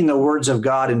speaking the words of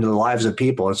God into the lives of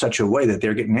people in such a way that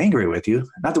they're getting angry with you,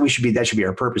 not that that should be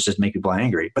our purpose, is to make people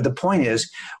angry. But the point is,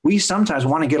 we sometimes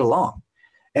want to get along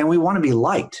and we want to be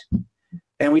liked,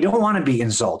 and we don't want to be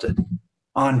insulted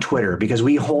on Twitter because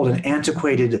we hold an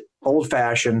antiquated,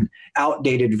 old-fashioned,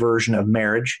 outdated version of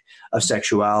marriage, of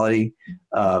sexuality,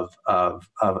 of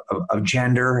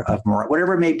gender, of moral,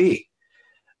 whatever it may be.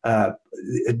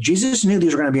 Jesus knew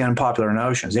these were going to be unpopular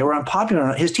notions. They were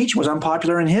unpopular. His teaching was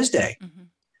unpopular in his day. Mm-hmm.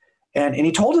 And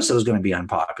he told us it was going to be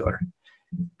unpopular.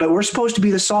 But we're supposed to be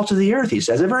the salt of the earth, he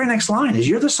says. The very next line is,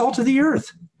 you're the salt of the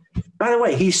earth. By the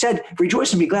way, he said,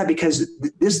 rejoice and be glad, because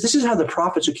this is how the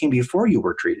prophets who came before you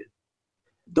were treated.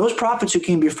 Those prophets who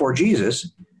came before Jesus,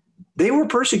 they were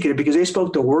persecuted because they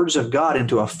spoke the words of God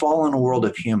into a fallen world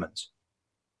of humans.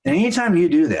 And anytime you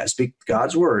do that, speak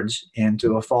God's words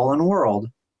into a fallen world,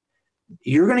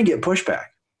 you're going to get pushback.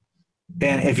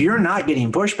 And if you're not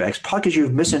getting pushback, it's probably because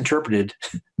you've misinterpreted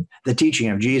the teaching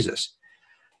of Jesus.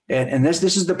 And this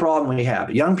is the problem we have.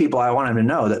 Young people, I want them to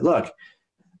know that, look,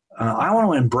 I want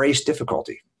to embrace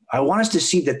difficulty. I want us to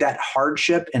see that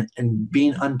hardship and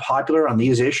being unpopular on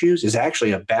these issues is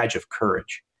actually a badge of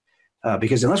courage.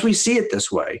 Because unless we see it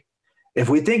this way, if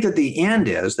we think that the end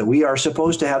is that we are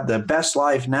supposed to have the best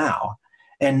life now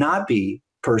and not be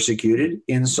persecuted,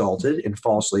 insulted, and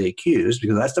falsely accused,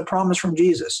 because that's the promise from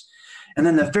Jesus. And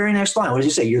then the very next line, what does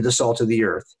he say? You're the salt of the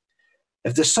earth.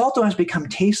 If the salt has become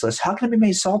tasteless, how can it be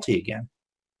made salty again?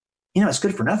 It's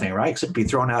good for nothing, right? Except to be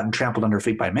thrown out and trampled under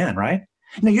feet by men, right?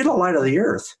 No, you're the light of the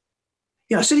earth.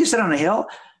 A city set on a hill,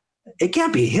 it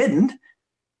can't be hidden.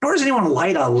 Nor does anyone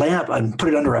light a lamp and put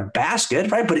it under a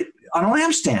basket, right? But on a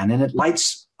lampstand, and it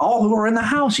lights all who are in the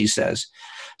house, he says.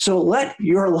 So let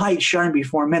your light shine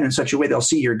before men in such a way they'll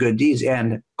see your good deeds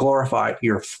and glorify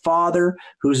your Father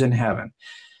who's in heaven.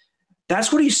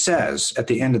 That's what he says at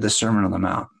the end of the Sermon on the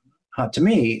Mount. To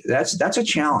me, that's a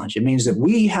challenge. It means that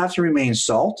we have to remain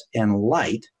salt and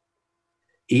light,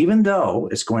 even though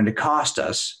it's going to cost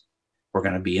us. We're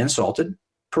going to be insulted,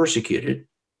 persecuted,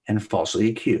 and falsely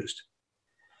accused.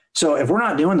 So if we're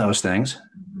not doing those things,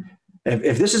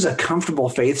 if this is a comfortable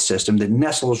faith system that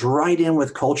nestles right in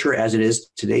with culture as it is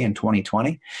today in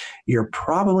 2020, you're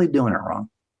probably doing it wrong.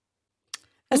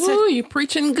 You're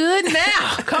preaching good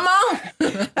now. Come on.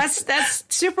 That's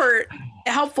super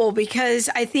helpful, because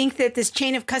I think that this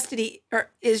chain of custody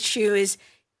issue is,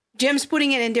 Jim's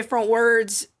putting it in different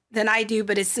words than I do,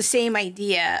 but it's the same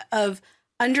idea of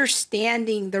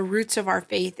understanding the roots of our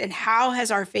faith and how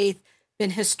has our faith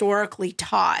been historically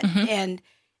taught, and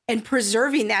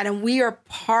preserving that. And we are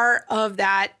part of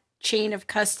that chain of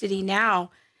custody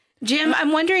now. Jim,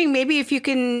 I'm wondering maybe if you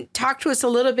can talk to us a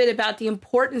little bit about the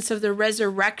importance of the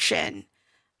resurrection.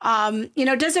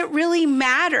 Does it really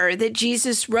matter that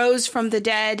Jesus rose from the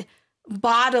dead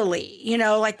bodily?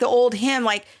 Like the old hymn,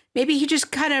 like, maybe he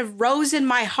just kind of rose in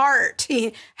my heart.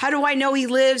 How do I know he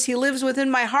lives? He lives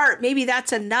within my heart. Maybe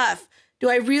that's enough. Do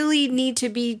I really need to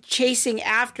be chasing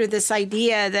after this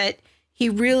idea that he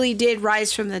really did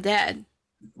rise from the dead?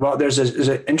 Well, there's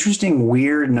an interesting,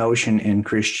 weird notion in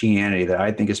Christianity that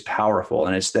I think is powerful,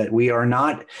 and it's that we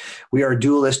are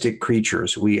dualistic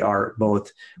creatures. We are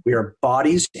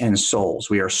bodies and souls.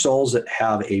 We are souls that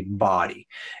have a body,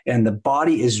 and the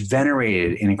body is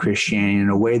venerated in Christianity in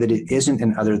a way that it isn't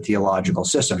in other theological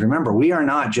systems. Remember, we are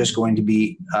not just going to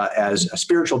be as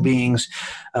spiritual beings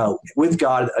with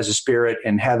God as a spirit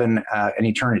in heaven and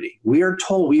eternity. We are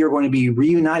told we are going to be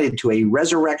reunited to a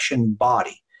resurrection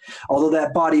body. Although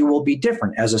that body will be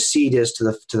different, as a seed is to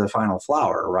the final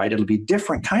flower, right? It'll be a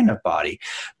different kind of body,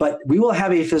 but we will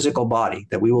have a physical body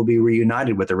that we will be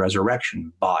reunited with, the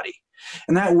resurrection body.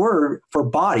 And that word for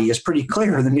body is pretty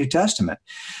clear in the New Testament.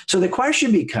 So the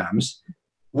question becomes,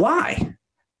 why?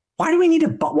 Why do we need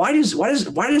why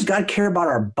does God care about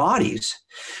our bodies?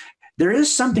 there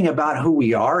is something about who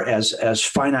we are as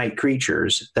finite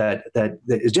creatures that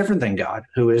is different than God,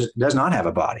 who does not have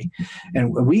a body.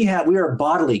 And we are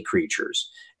bodily creatures.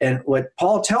 And what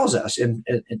Paul tells us in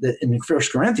 1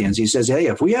 Corinthians, he says, hey,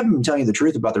 if we haven't been telling you the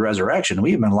truth about the resurrection,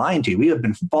 we have been lying to you. We have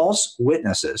been false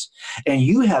witnesses, and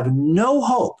you have no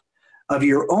hope of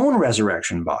your own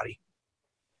resurrection body.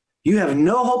 You have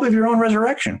no hope of your own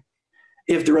resurrection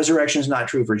if the resurrection is not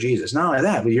true for Jesus. Not only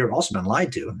that, but you've also been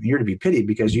lied to. You're to be pitied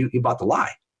because you bought the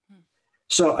lie.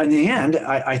 So in the end,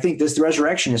 I think the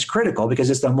resurrection is critical because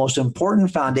it's the most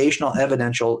important foundational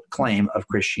evidential claim of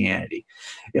Christianity.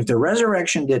 If the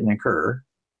resurrection didn't occur,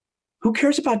 who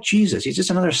cares about Jesus? He's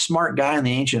just another smart guy in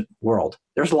the ancient world.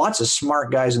 There's lots of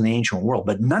smart guys in the ancient world,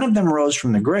 but none of them rose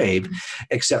from the grave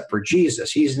except for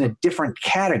Jesus. He's in a different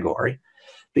category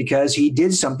because he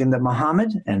did something that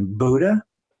Muhammad and Buddha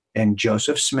and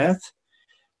Joseph Smith,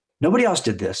 nobody else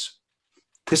did this.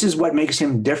 This is what makes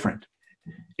him different.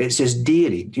 It's his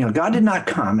deity. God did not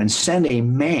come and send a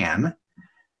man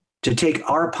to take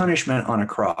our punishment on a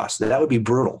cross. That would be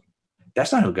brutal.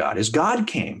 That's not who God is. God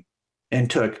came and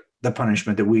took the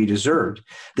punishment that we deserved.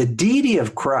 The deity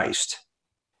of Christ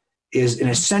is an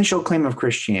essential claim of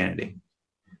Christianity.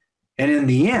 And in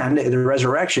the end, the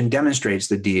resurrection demonstrates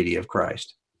the deity of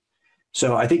Christ.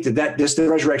 So I think that this the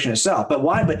resurrection itself. But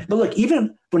why? But look,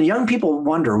 even when young people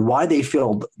wonder why they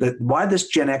feel why this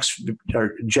Gen X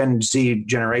or Gen Z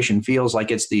generation feels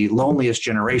like it's the loneliest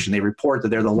generation, they report that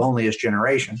they're the loneliest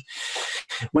generation.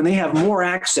 When they have more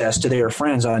access to their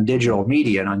friends on digital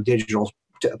media and on digital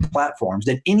platforms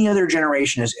than any other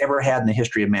generation has ever had in the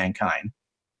history of mankind,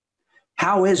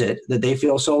 how is it that they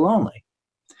feel so lonely?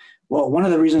 Well, one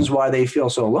of the reasons why they feel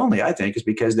so lonely, I think, is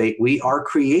because we are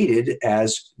created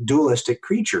as dualistic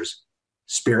creatures: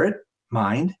 spirit,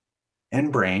 mind,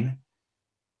 and brain,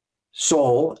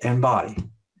 soul, and body.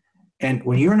 And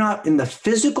when you're not in the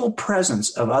physical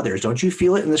presence of others, don't you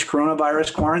feel it in this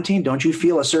coronavirus quarantine? Don't you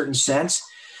feel a certain sense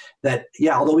that,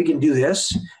 yeah, although we can do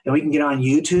this and we can get on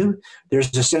YouTube,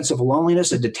 there's a sense of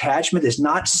loneliness, a detachment that's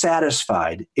not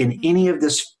satisfied in any of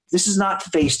this. This is not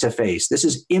face-to-face. This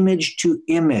is image to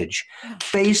image.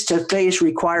 Face-to-face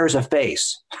requires a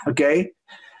face, okay?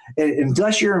 And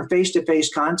unless you're in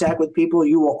face-to-face contact with people,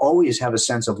 you will always have a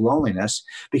sense of loneliness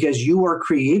because you are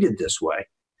created this way.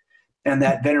 And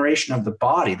that veneration of the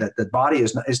body, that the body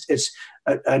is not, it's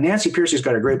Nancy Pearcey's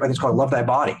got a great book. It's called Love Thy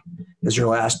Body. Is her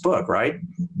last book, right?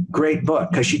 Great book,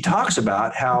 because she talks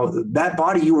about how that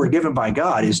body you were given by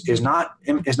God is not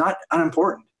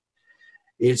unimportant.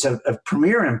 It's of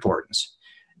premier importance,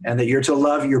 and that you're to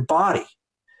love your body.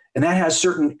 And that has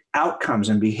certain outcomes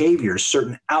and behaviors,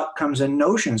 certain outcomes and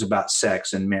notions about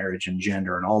sex and marriage and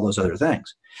gender and all those other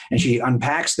things. And she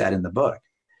unpacks that in the book.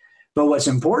 But what's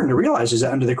important to realize is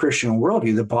that under the Christian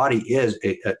worldview, the body is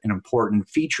an important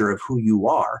feature of who you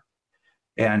are.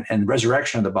 And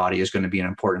resurrection of the body is going to be an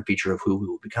important feature of who we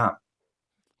will become.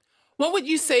 What would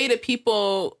you say to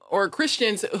people or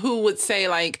Christians who would say,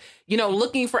 like,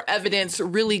 looking for evidence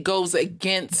really goes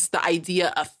against the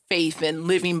idea of faith and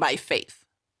living by faith?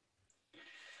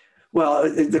 Well,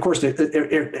 of course,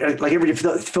 like every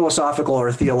philosophical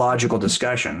or theological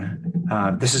discussion,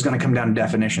 this is going to come down to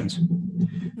definitions.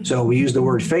 So we use the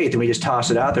word faith and we just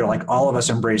toss it out there like all of us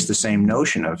embrace the same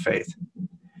notion of faith.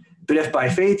 But if by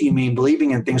faith you mean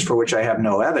believing in things for which I have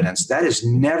no evidence, that has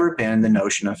never been the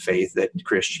notion of faith that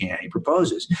Christianity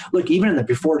proposes. Look, even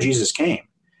before Jesus came,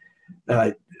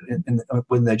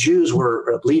 when the Jews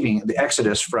were leaving the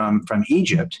Exodus from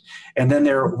Egypt, and then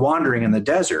they're wandering in the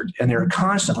desert, and they're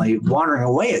constantly wandering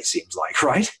away, it seems like,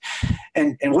 right?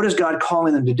 And what is God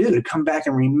calling them to do? To come back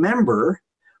and remember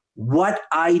what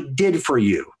I did for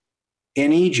you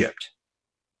in Egypt.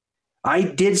 I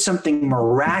did something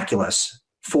miraculous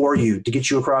for you to get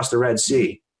you across the Red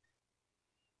Sea.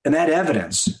 And that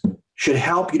evidence should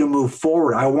help you to move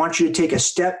forward. I want you to take a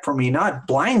step for me, not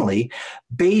blindly,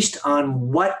 based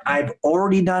on what I've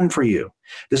already done for you.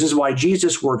 This is why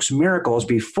Jesus works miracles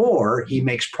before he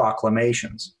makes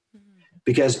proclamations.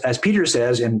 Because as Peter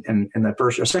says in the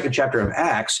first or second chapter of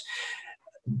Acts,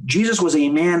 Jesus was a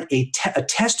man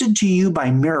attested to you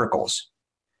by miracles.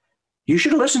 You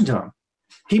should have listened to him.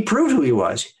 He proved who he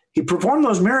was. He performed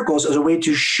those miracles as a way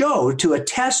to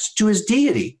attest to his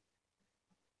deity.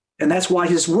 And that's why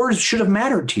his words should have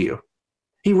mattered to you.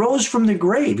 He rose from the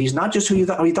grave. He's not just who he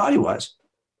thought he was.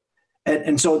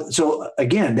 And so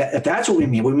again, if that's what we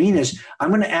mean is I'm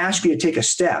going to ask you to take a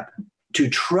step to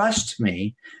trust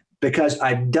me because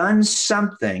I've done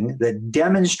something that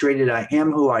demonstrated I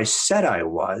am who I said I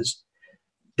was.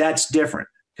 That's different.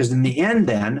 Because in the end,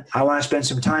 then, I want to spend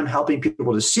some time helping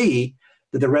people to see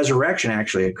that the resurrection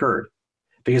actually occurred.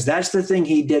 because that's the thing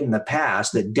he did in the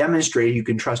past that demonstrated you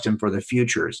can trust him for the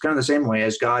future. It's kind of the same way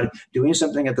as God doing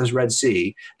something at this Red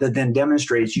Sea that then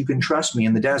demonstrates you can trust me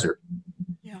in the desert.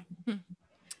 Yeah.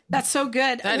 That's so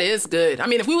good. That is good. I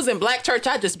mean, if we was in Black church,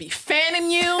 I'd just be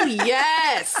fanning you.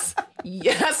 Yes.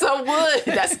 Yes, I would.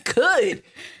 That's good.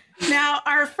 Now,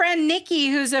 our friend Nikki,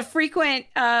 who's a frequent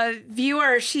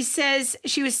viewer, she says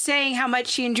she was saying how much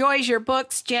she enjoys your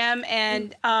books, Jim,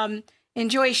 and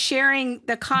enjoys sharing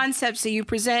the concepts that you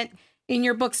present in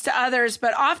your books to others.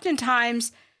 But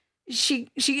oftentimes,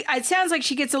 it sounds like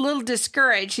she gets a little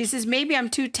discouraged. She says, maybe I'm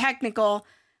too technical.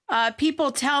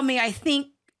 People tell me I think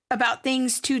about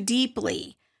things too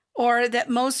deeply, or that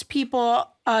most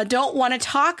people don't want to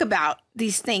talk about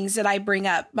these things that I bring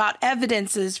up, about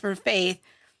evidences for faith.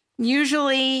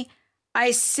 Usually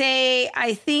I say,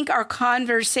 I think our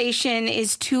conversation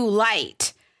is too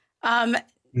light.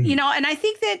 You know, and I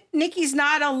think that Nikki's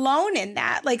not alone in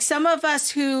that. Like some of us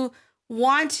who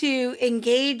want to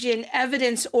engage in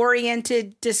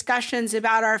evidence-oriented discussions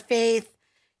about our faith,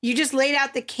 you just laid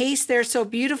out the case there so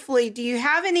beautifully. Do you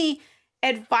have any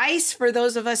advice for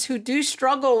those of us who do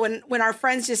struggle when our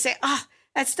friends just say,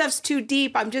 that stuff's too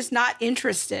deep, I'm just not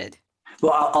interested?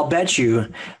 Well, I'll bet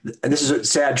you, and this is a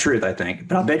sad truth, I think,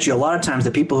 but I'll bet you a lot of times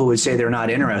the people who would say they're not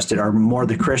interested are more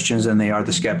the Christians than they are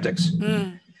the skeptics.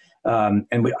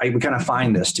 And we kind of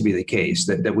find this to be the case,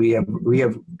 that we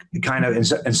have kind of,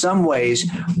 in some ways,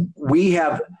 we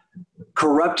have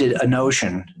corrupted a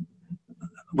notion.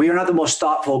 We are not the most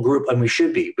thoughtful group, and we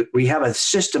should be, but we have a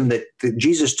system that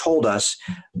Jesus told us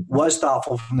was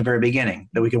thoughtful from the very beginning,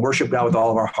 that we can worship God with all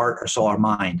of our heart, our soul, our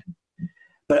mind.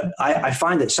 But I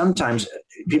find that sometimes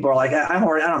people are like, I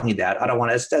don't need that. I don't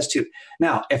want it. That's too.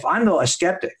 Now, if I'm a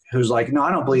skeptic who's like, no,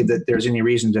 I don't believe that there's any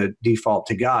reason to default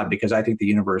to God because I think the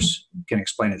universe can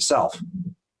explain itself.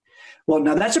 Well,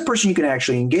 now that's a person you can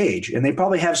actually engage, and they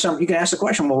probably have you can ask the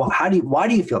question, well, why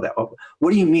do you feel that? Well,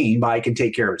 what do you mean by it can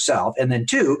take care of itself? And then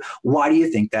 2, why do you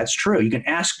think that's true? You can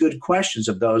ask good questions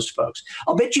of those folks.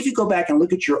 I'll bet you if you go back and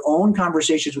look at your own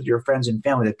conversations with your friends and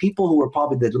family, the people who were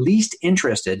probably the least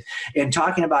interested in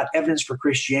talking about evidence for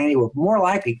Christianity were more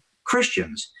likely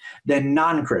Christians than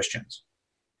non-Christians.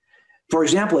 For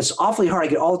example, it's awfully hard. I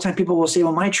get all the time people will say,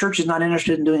 well, my church is not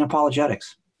interested in doing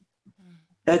apologetics.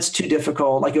 That's too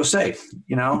difficult, like you'll say,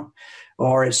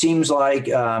 or it seems like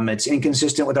it's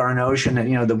inconsistent with our notion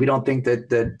that, that we don't think that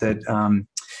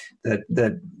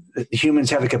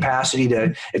humans have the capacity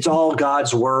to, it's all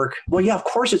God's work. Well, yeah, of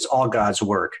course it's all God's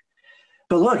work.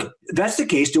 But look, if that's the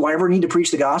case, do I ever need to preach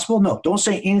the gospel? No, don't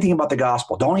say anything about the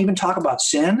gospel. Don't even talk about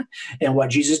sin and what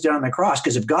Jesus did on the cross.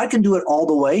 Because if God can do it all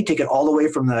the way, take it all the way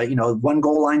from the, one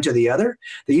goal line to the other,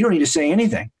 then you don't need to say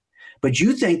anything. But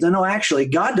you think, no, actually,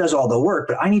 God does all the work,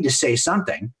 but I need to say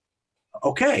something.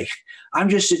 Okay, I'm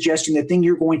just suggesting the thing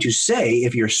you're going to say,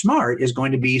 if you're smart, is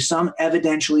going to be some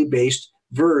evidentially based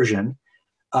version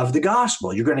of the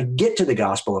gospel. You're going to get to the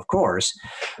gospel, of course.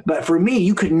 But for me,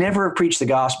 you could never have preached the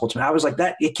gospel to me. I was like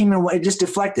that. It came in, it just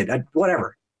deflected.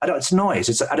 Whatever. It's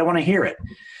noise. I don't want to hear it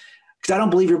because I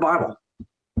don't believe your Bible.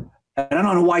 And I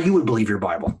don't know why you would believe your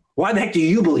Bible. Why the heck do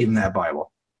you believe in that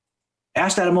Bible?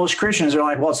 Ask that of most Christians. They're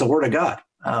like, well, it's the Word of God.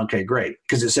 Okay, great.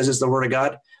 Because it says it's the Word of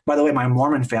God. By the way, my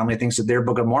Mormon family thinks that their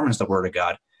Book of Mormon is the Word of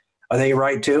God. Are they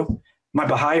right too? My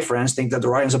Baha'i friends think that the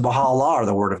writings of Baha'u'llah are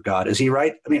the Word of God. Is he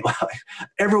right? I mean,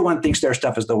 everyone thinks their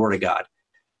stuff is the Word of God.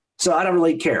 So I don't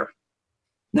really care.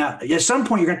 Now, at some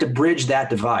point, you're going to have to bridge that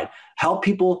divide. Help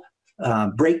people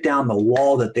break down the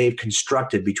wall that they've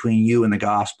constructed between you and the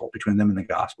gospel, between them and the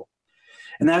gospel.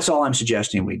 And that's all I'm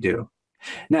suggesting we do.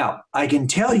 Now, I can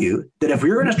tell you that if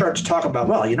we're going to start to talk about,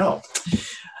 well,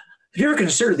 if you ever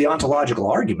consider the ontological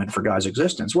argument for God's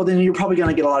existence, well, then you're probably going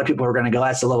to get a lot of people who are going to go,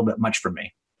 that's a little bit much for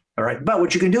me. All right. But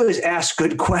what you can do is ask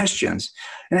good questions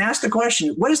and ask the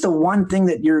question, what is the one thing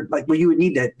that you're like, well, you would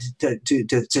need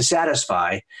to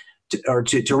satisfy or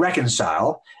to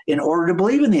reconcile in order to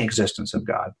believe in the existence of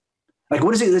God? Like,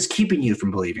 what is it that's keeping you from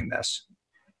believing this?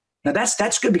 Now,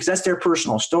 that's good because that's their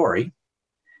personal story.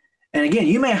 And again,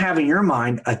 you may have in your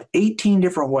mind 18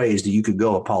 different ways that you could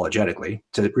go apologetically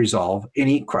to resolve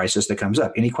any crisis that comes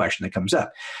up, any question that comes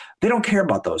up. They don't care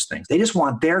about those things. They just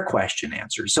want their question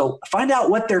answered. So find out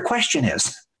what their question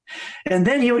is. And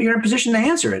then you're in a position to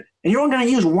answer it. And you're only going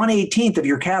to use 1/18 of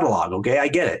your catalog, okay? I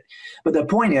get it. But the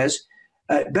point is,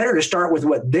 better to start with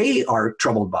what they are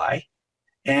troubled by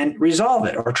and resolve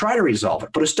it or try to resolve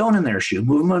it. Put a stone in their shoe,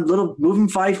 move them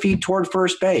 5 feet toward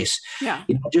first base. Yeah.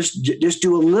 Just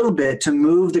do a little bit to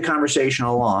move the conversation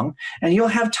along, and you'll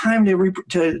have time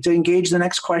to engage the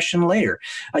next question later.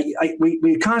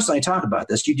 We constantly talk about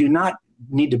this. You do not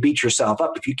need to beat yourself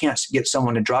up if you can't get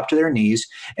someone to drop to their knees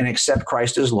and accept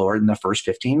Christ as Lord in the first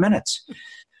 15 minutes.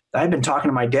 I've been talking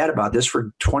to my dad about this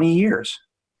for 20 years.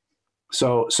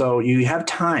 So you have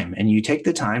time, and you take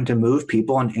the time to move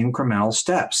people in incremental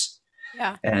steps.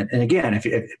 Yeah. And again, if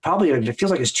it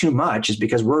feels like it's too much, it's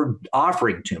because we're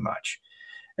offering too much.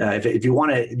 If you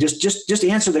want to just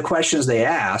answer the questions they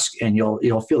ask, and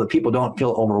you'll feel that people don't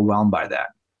feel overwhelmed by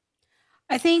that.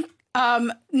 I think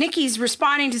Nikki's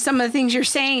responding to some of the things you're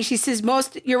saying. She says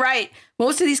you're right.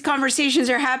 Most of these conversations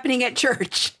are happening at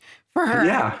church for her.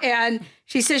 Yeah. And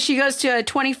she says she goes to a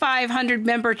 2,500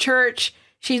 member church.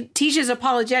 She teaches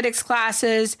apologetics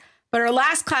classes, but her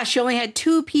last class, she only had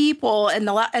 2 people. And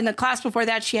the class before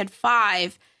that, she had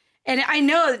 5. And I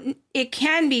know it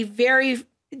can be very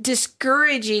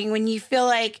discouraging when you feel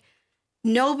like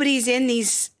nobody's in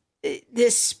this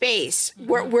space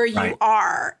where you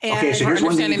are. And okay, so here's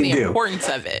one thing you can the do. Importance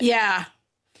of it. Yeah.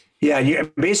 Yeah,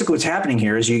 basically what's happening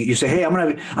here is you say, hey, I'm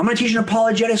gonna teach an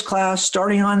apologetics class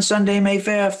starting on Sunday, May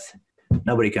 5th.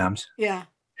 Nobody comes. Yeah.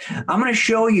 I'm going to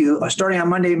show you, starting on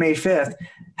Monday, May 5th,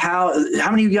 how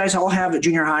many of you guys all have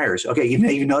junior hires? Okay,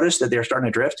 you've noticed that they're starting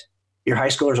to drift? Your high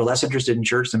schoolers are less interested in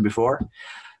church than before?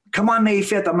 Come on May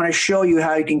 5th, I'm going to show you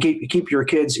how you can keep your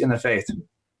kids in the faith.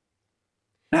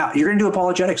 Now, you're going to do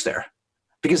apologetics there,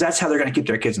 because that's how they're going to keep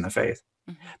their kids in the faith.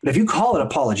 Mm-hmm. But if you call it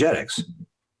apologetics,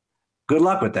 good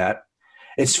luck with that.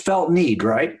 It's felt need,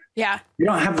 right? Yeah. You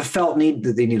don't have the felt need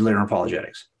that they need to learn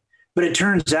apologetics. But it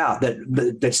turns out that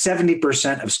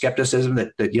 70% of skepticism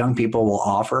that young people will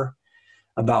offer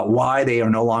about why they are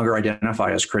no longer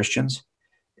identified as Christians,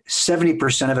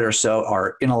 70% of it or so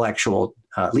are intellectual,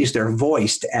 at least they're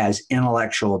voiced as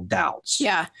intellectual doubts.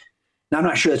 Yeah. Now, I'm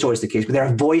not sure that's always the case, but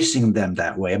they're voicing them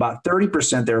that way. About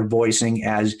 30% they're voicing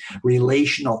as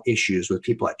relational issues with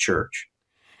people at church.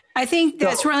 I think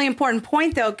that's a really important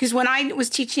point, though, because when I was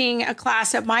teaching a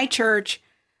class at my church,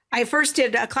 I first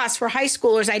did a class for high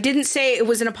schoolers. I didn't say it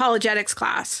was an apologetics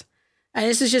class. And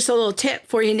this is just a little tip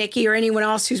for you, Nikki, or anyone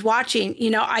else who's watching.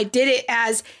 I did it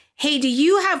as, hey, do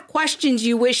you have questions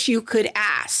you wish you could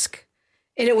ask?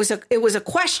 And it was a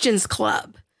questions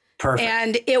club. Perfect.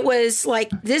 And it was like,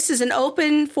 this is an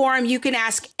open forum. You can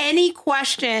ask any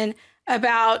question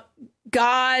about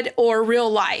God or real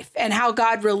life and how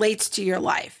God relates to your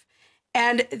life.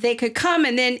 And they could come,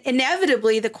 and then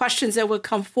inevitably the questions that would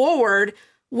come forward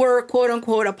were quote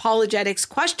unquote apologetics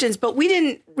questions, but we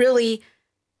didn't really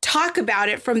talk about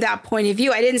it from that point of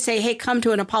view. I didn't say, hey, come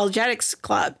to an apologetics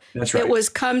club. That's right. It was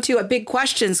come to a big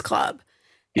questions club.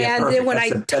 Yeah, and perfect. then when I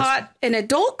taught an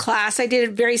adult class, I did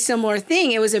a very similar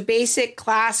thing. It was a basic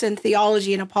class in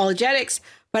theology and apologetics,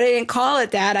 but I didn't call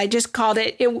it that. I just called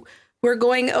we're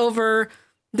going over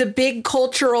the big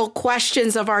cultural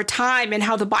questions of our time and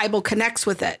how the Bible connects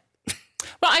with it.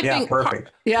 Well, I think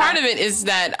part of it is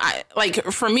that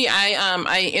for me,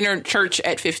 I entered church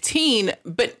at 15,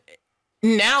 but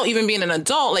now even being an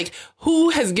adult, who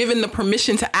has given the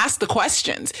permission to ask the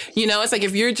questions? It's like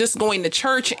if you're just going to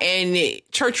church and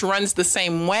church runs the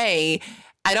same way,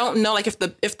 I don't know, if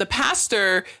the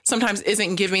pastor sometimes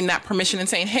isn't giving that permission and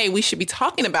saying, hey, we should be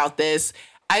talking about this.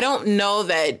 I don't know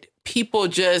that people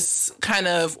just kind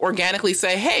of organically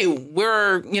say, hey,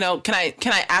 can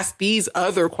I ask these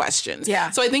other questions? Yeah.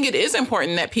 So I think it is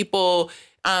important that people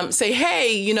say,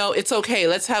 hey, it's okay.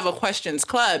 Let's have a questions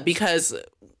club, because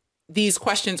these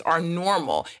questions are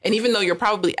normal. And even though you're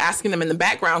probably asking them in the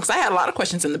background, because I had a lot of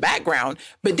questions in the background,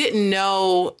 but didn't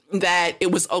know that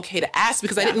it was okay to ask,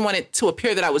 because I didn't want it to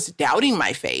appear that I was doubting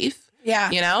my faith.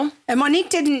 Yeah. And Monique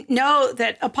didn't know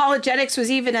that apologetics was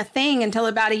even a thing until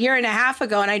about a year and a half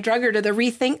ago. And I drug her to the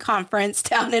Rethink conference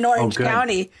down in Orange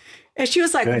County. And she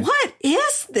was like, what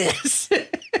is this?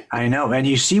 I know. And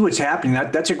you see what's happening.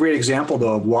 That's a great example,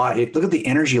 though, of why. Look at the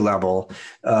energy level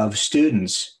of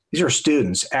students. These are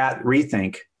students at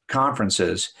Rethink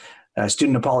conferences,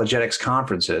 student apologetics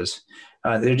conferences.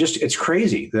 It's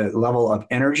crazy, the level of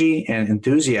energy and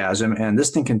enthusiasm, and this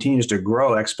thing continues to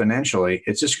grow exponentially.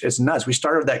 It's nuts. We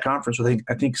started that conference with,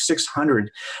 I think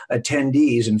 600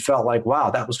 attendees and felt like,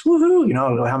 wow, that was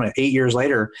woohoo. How many, 8 years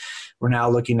later, we're now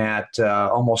looking at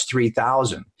almost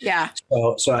 3,000. Yeah.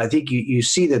 So I think you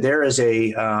see that there is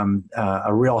a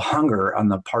real hunger on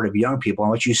the part of young people. And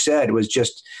what you said was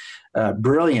just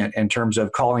brilliant in terms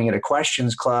of calling it a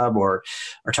questions club or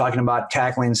talking about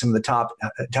tackling some of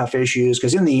the tough issues.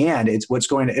 Because in the end, it's what's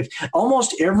going to, if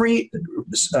almost every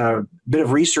bit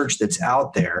of research that's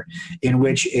out there in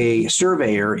which a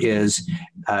surveyor is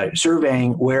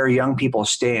surveying where young people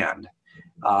stand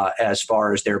as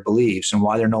far as their beliefs and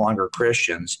why they're no longer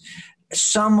Christians,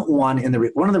 someone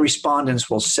one of the respondents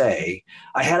will say,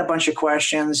 I had a bunch of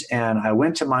questions and I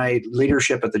went to my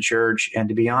leadership at the church, and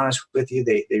to be honest with you,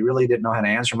 they really didn't know how to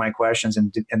answer my questions,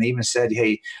 and they even said,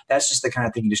 hey, that's just the kind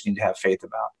of thing you just need to have faith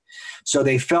about. So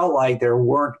they felt like there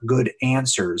weren't good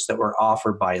answers that were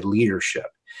offered by leadership.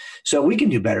 So we can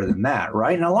do better than that,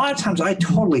 right? And a lot of times I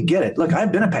totally get it. Look,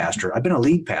 I've been a pastor. I've been a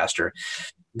lead pastor.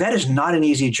 That is not an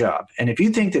easy job. And if you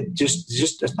think that just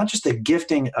it's not just the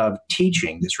gifting of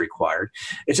teaching that's required,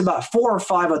 it's about 4 or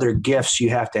 5 other gifts you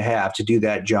have to do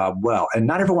that job well. And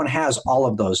not everyone has all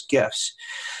of those gifts.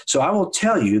 So I will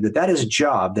tell you that is a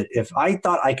job that if I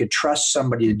thought I could trust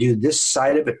somebody to do this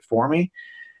side of it for me,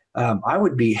 I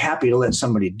would be happy to let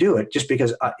somebody do it, just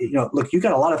because, look, you've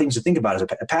got a lot of things to think about. As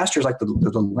a pastor is like the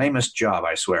lamest job,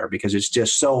 I swear, because it's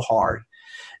just so hard.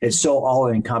 It's so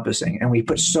all-encompassing, and we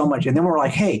put so much. And then we're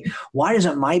like, hey, why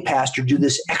doesn't my pastor do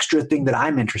this extra thing that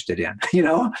I'm interested in?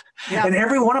 Yeah. And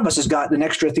every one of us has got an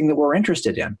extra thing that we're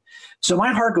interested in. So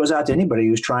my heart goes out to anybody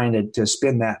who's trying to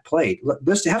spin that plate.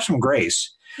 Let's have some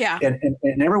grace. Yeah. And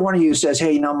every one of you says,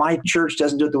 hey, my church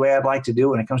doesn't do it the way I'd like to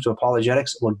do when it comes to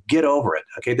apologetics. Well, get over it.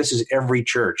 Okay. This is every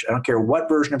church. I don't care what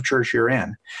version of church you're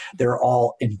in. They're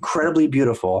all incredibly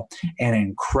beautiful and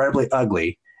incredibly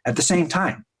ugly at the same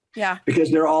time. Yeah.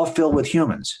 Because they're all filled with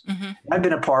humans. Mm-hmm. I've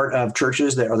been a part of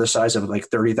churches that are the size of like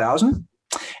 30,000.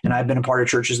 And I've been a part of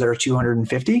churches that are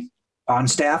 250 on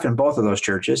staff in both of those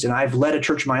churches. And I've led a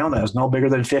church of my own that was no bigger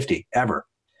than 50 ever.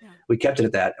 Yeah. We kept it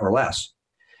at that or less.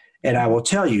 And I will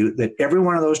tell you that every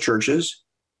one of those churches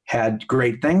had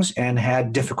great things and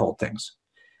had difficult things.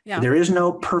 Yeah. There is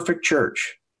no perfect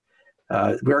church.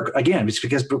 It's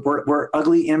because we're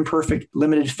ugly, imperfect,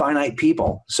 limited, finite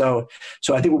people. So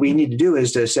I think what we need to do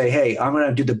is to say, hey, I'm going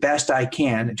to do the best I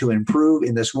can to improve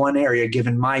in this one area,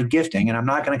 given my gifting. And I'm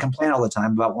not going to complain all the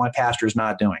time about what my pastor is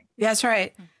not doing. That's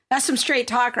right. That's some straight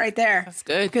talk right there. That's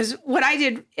good. Because what I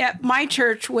did at my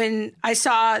church, when I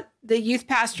saw the youth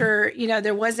pastor,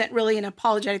 there wasn't really an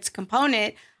apologetics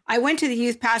component, I went to the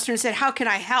youth pastor and said, how can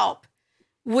I help?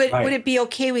 Would it be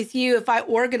okay with you if I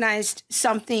organized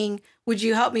something? Would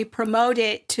you help me promote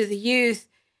it to the youth?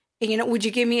 And, would you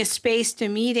give me a space to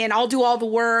meet in? I'll do all the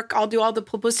work. I'll do all the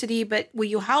publicity, but will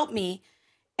you help me?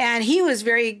 And he was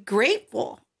very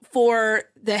grateful for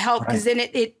the help, because then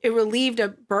it relieved a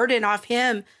burden off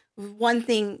him. One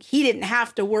thing he didn't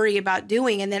have to worry about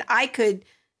doing. And then I could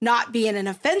not be in an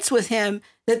offense with him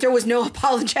that there was no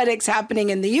apologetics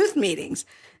happening in the youth meetings.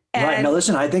 Right. Now,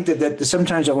 listen, I think that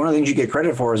sometimes one of the things you get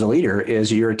credit for as a leader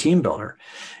is you're a team builder.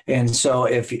 And so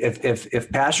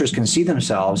if pastors can see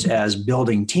themselves as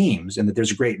building teams, and that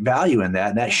there's a great value in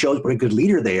that, and that shows what a good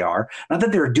leader they are, not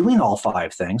that they're doing all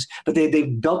 5 things, but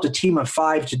they've built a team of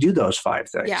 5 to do those 5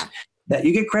 things. Yeah. That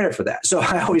you get credit for that. So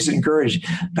I always encourage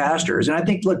pastors. And I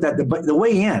think, look, that the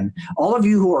way in, all of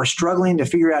you who are struggling to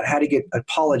figure out how to get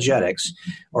apologetics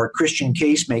or Christian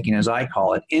case making, as I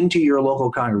call it, into your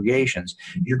local congregations,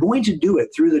 you're going to do it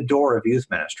through the door of youth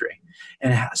ministry.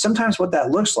 And sometimes what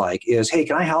that looks like is, hey,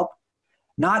 can I help?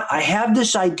 Not, I have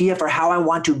this idea for how I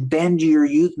want to bend your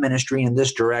youth ministry in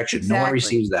this direction. Exactly. No one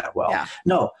receives that well. Yeah.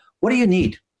 No, what do you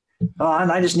need? Oh,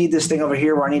 and I just need this thing over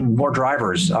here where I need more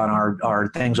drivers on our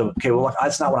things. Okay, well, look,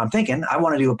 that's not what I'm thinking. I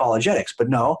want to do apologetics. But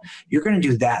no, you're going to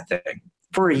do that thing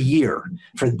for a year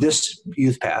for this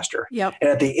youth pastor. Yep.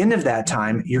 And at the end of that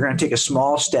time, you're going to take a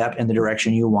small step in the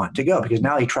direction you want to go, because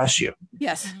now he trusts you.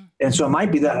 Yes. And so it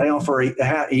might be that, for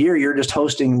a year, you're just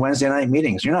hosting Wednesday night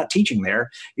meetings. You're not teaching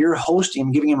there. You're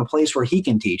hosting, giving him a place where he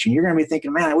can teach. And you're going to be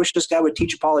thinking, man, I wish this guy would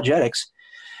teach apologetics.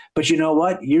 But you know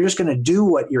what? You're just going to do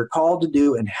what you're called to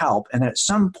do and help. And at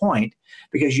some point,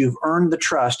 because you've earned the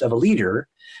trust of a leader,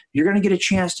 you're going to get a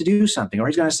chance to do something. Or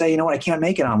he's going to say, you know what? I can't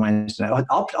make it on Wednesday.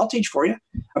 I'll teach for you.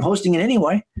 I'm hosting it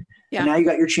anyway. Yeah. And now you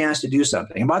got your chance to do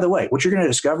something. And by the way, what you're going to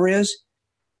discover is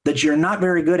that you're not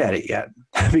very good at it yet,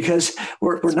 because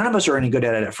none of us are any good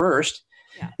at it at first.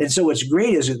 Yeah. And so what's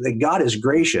great is that God is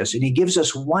gracious, and he gives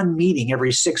us one meeting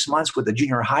every 6 months with the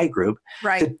junior high group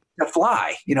to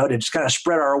fly, to just kind of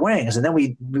spread our wings. And then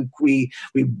we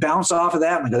bounce off of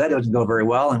that and we go, that doesn't go very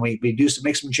well. And we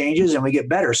make some changes and we get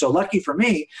better. So lucky for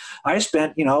me, I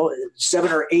spent,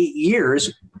 7 or 8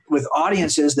 years with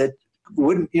audiences that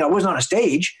wouldn't, I wasn't on a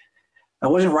stage. I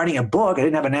wasn't writing a book. I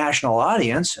didn't have a national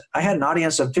audience. I had an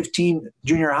audience of 15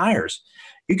 junior hires.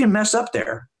 You can mess up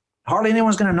there. Hardly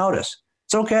anyone's going to notice.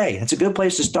 It's okay. It's a good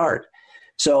place to start.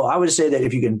 So I would say that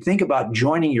if you can think about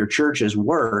joining your church's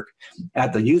work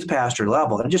at the youth pastor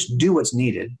level and just do what's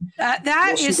needed.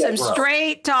 That is some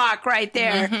straight talk right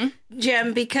there,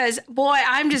 Jim, because boy,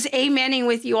 I'm just amening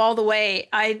with you all the way.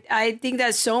 I think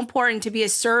that's so important to be a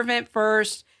servant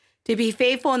first, to be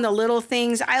faithful in the little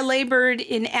things. I labored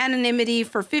in anonymity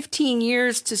for 15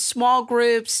 years to small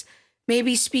groups,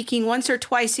 maybe speaking once or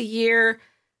twice a year,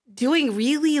 doing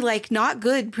really like not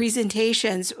good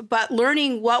presentations, but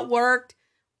learning what worked,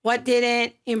 what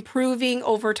didn't, improving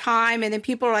over time. And then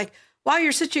people are like, wow,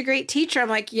 you're such a great teacher. I'm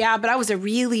like, yeah, but I was a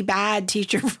really bad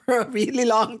teacher for a really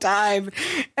long time.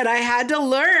 And I had to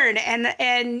learn.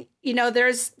 And you know,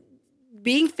 there's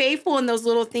being faithful in those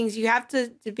little things. You have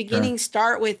to, the beginning,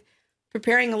 start with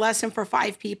preparing a lesson for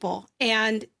 5 people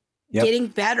and getting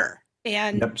better.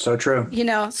 And so true. You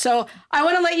know, so I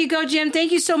want to let you go, Jim.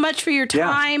 Thank you so much for your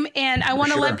time. And I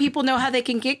want to let people know how they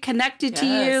can get connected to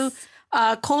you.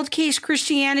 Cold Case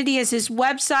Christianity is his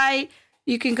website.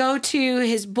 You can go to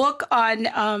his book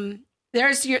on,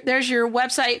 there's your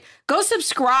website. Go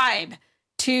subscribe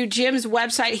to Jim's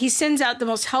website. He sends out the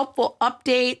most helpful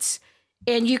updates,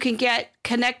 and you can get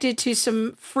connected to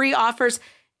some free offers.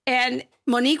 And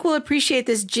Monique will appreciate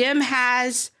this. Jim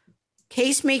has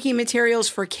case-making materials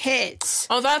for kids.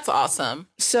 Oh, that's awesome.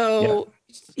 So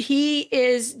he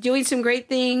is doing some great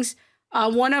things.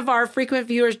 One of our frequent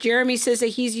viewers, Jeremy, says that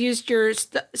he's used your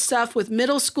stuff with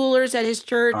middle schoolers at his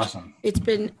church. Awesome. It's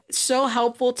been so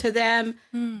helpful to them.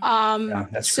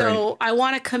 That's great. I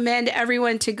want to commend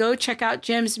everyone to go check out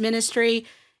Jim's ministry.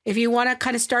 If you want to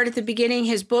kind of start at the beginning,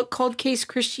 his book, Cold Case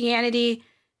Christianity,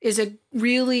 is a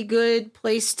really good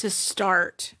place to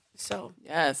start. So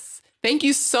yes. Thank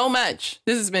you so much.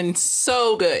 This has been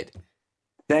so good.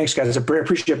 Thanks, guys. I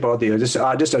appreciate both of you. Just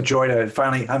a joy to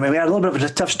finally, I mean, we had a little bit of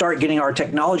a tough start getting our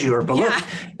technology to work, but look,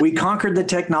 we conquered the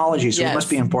technology, so it must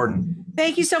be important.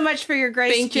 Thank you so much for your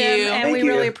grace, Thank Jim. you. And we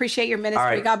really appreciate your ministry. All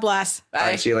right. God bless. Bye. All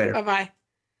right, see you later. Bye-bye.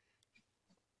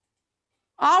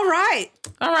 All right.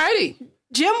 All righty.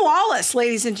 Jim Wallace,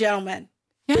 ladies and gentlemen.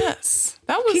 Yes.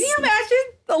 That was. Can you imagine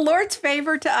the Lord's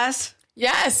favor to us?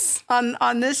 Yes.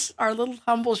 On this, our little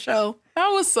humble show. That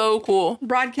was so cool.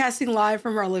 Broadcasting live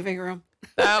from our living room.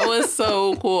 That was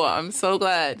so cool. I'm so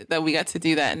glad that we got to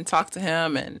do that and talk to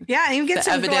him and you get the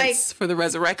some evidence for the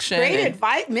resurrection. Great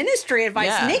advice, ministry advice.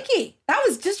 Yeah. Nikki, that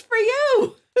was just for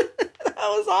you. That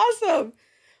was awesome.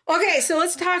 Okay, so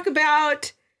let's talk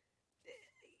about,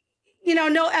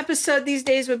 no episode these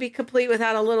days would be complete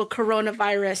without a little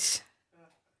coronavirus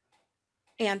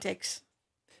antics.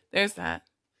 There's that.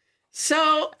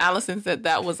 So Allison said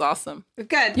that was awesome.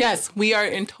 Good. Yes, we are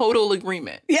in total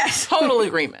agreement. Yes. Total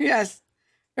agreement. Yes.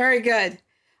 Very good.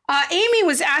 Amy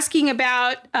was asking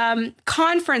about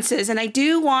conferences, and I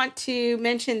do want to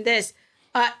mention this.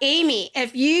 Amy,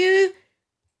 if you,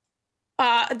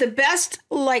 the best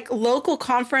local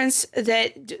conference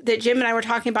that Jim and I were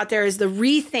talking about there is the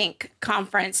Rethink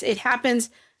Conference. It happens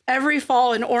every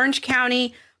fall in Orange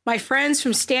County. My friends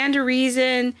from Stand to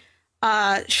Reason,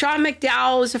 Sean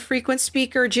McDowell is a frequent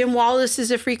speaker. Jim Wallace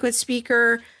is a frequent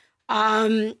speaker.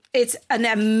 It's an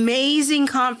amazing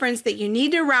conference that you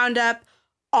need to round up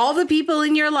all the people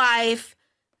in your life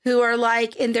who are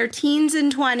in their teens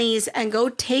and 20s and go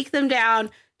take them down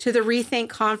to the Rethink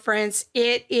Conference.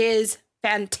 It is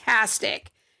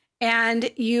fantastic. And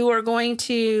you are going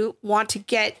to want to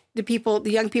get the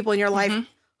young people in your life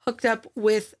hooked up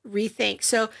with Rethink.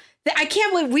 So I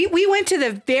can't believe we went to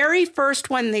the very first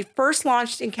one. They first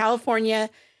launched in California,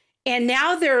 and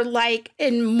now they're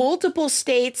in multiple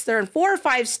states. They're in 4 or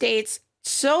 5 states.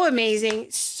 So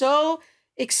amazing. So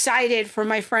excited for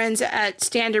my friends at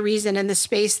Stand to Reason and the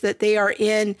space that they are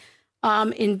in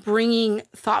bringing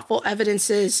thoughtful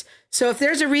evidences. So if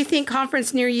there's a Rethink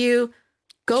Conference near you,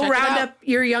 go round up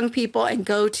your young people and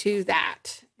go to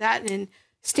that. That and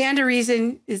Stand to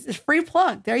Reason is a free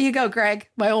plug. There you go, Greg,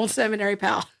 my old seminary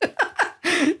pal.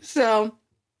 So,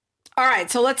 all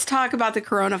right. So let's talk about the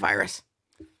coronavirus.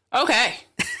 Okay.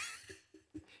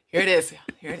 Here it is.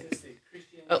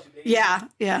 Oh. Yeah.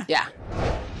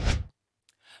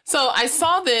 So I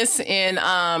saw this in,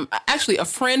 actually a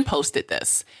friend posted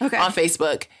this on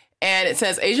Facebook, and it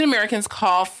says Asian Americans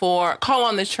call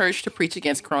on the church to preach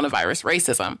against coronavirus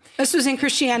racism. This was in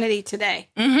Christianity Today.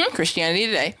 Christianity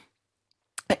Today.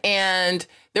 And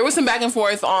there was some back and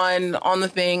forth on the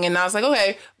thing, and I was like,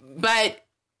 okay, but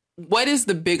what is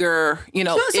the bigger, issue?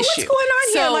 So what's going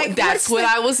on here? That's what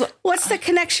I was. What's the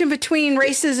connection between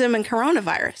racism and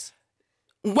coronavirus?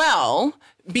 Well,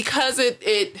 because the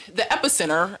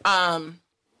epicenter,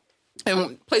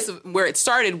 and place where it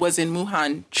started was in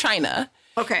Wuhan, China.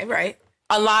 Okay, right.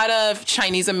 A lot of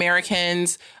Chinese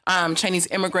Americans, Chinese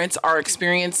immigrants are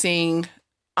experiencing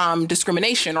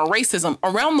discrimination or racism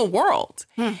around the world.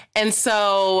 And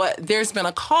so there's been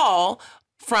a call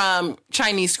from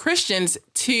Chinese Christians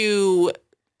to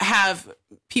have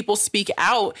people speak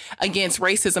out against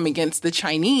racism against the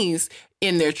Chinese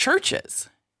in their churches.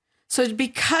 So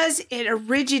because it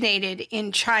originated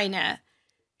in China,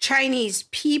 Chinese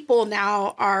people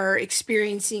now are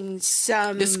experiencing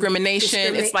some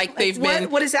discrimination. It's like they've been.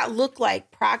 What does that look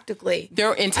like practically?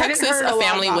 There in Texas, a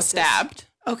family was stabbed.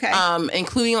 Okay.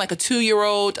 Including like a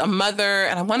 2-year-old, a mother,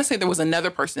 and I want to say there was another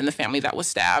person in the family that was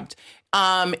stabbed.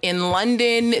 In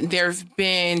London, there's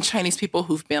been Chinese people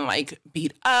who've been like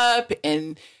beat up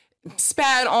and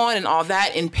spat on and all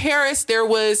that. In Paris, there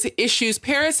was issues.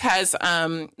 Paris has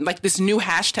like this new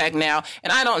hashtag now,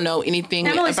 and I don't know anything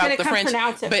Emily's about the French,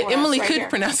 but Emily could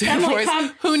pronounce it for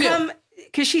us. Who knew?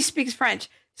 Because she speaks French,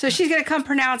 so she's going to come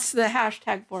pronounce the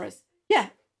hashtag for us. Yeah,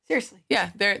 seriously. Yeah,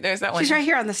 there's that one. She's right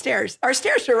here on the stairs. Our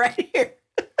stairs are right here.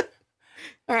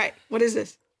 All right, what is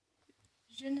this?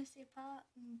 Je ne sais pas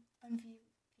un virus.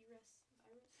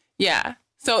 Yeah.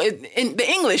 So in the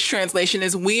English translation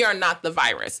is "we are not the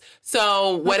virus."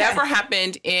 So whatever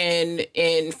happened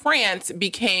in France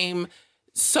became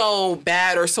so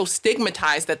bad or so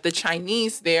stigmatized that the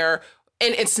Chinese there,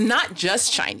 and it's not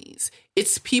just Chinese,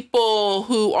 it's people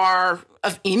who are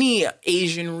of any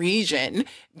Asian region,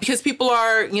 because people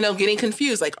are, getting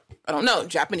confused. Like, I don't know,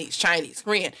 Japanese, Chinese,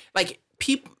 Korean, like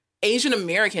Asian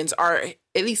Americans are,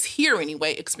 at least here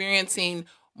anyway, experiencing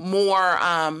more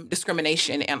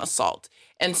discrimination and assault.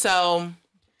 And so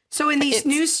in these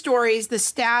news stories, the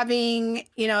stabbing,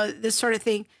 this sort of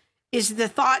thing, is the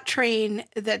thought train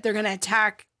that they're going to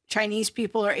attack Chinese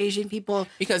people or Asian people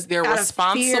because they're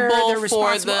responsible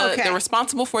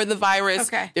for the virus.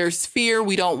 Okay. There's fear.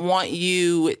 We don't want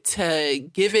you to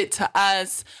give it to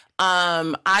us.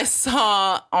 I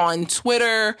saw on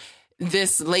Twitter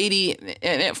this lady,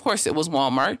 and of course it was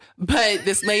Walmart, but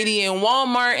this lady in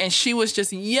Walmart, and she was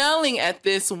just yelling at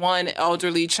this one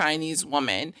elderly Chinese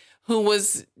woman who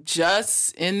was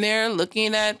just in there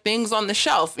looking at things on the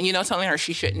shelf, and, telling her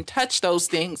she shouldn't touch those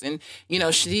things. And,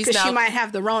 she's now, she might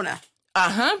have the Rona.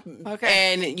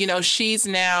 Okay. And, she's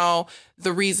now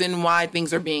the reason why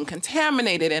things are being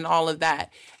contaminated and all of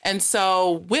that. And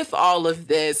so with all of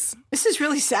this is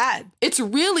really sad. It's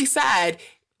really sad.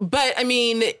 But I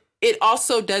mean, it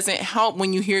also doesn't help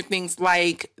when you hear things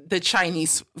like the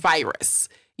Chinese virus.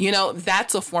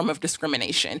 That's a form of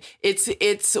discrimination.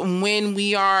 It's when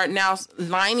we are now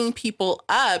lining people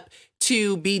up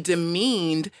to be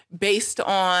demeaned based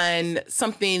on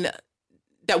something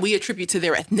that we attribute to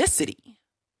their ethnicity.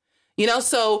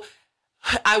 So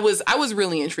I was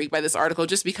really intrigued by this article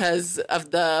just because of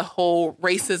the whole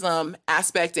racism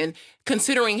aspect and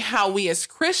considering how we as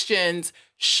Christians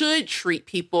should treat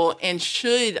people and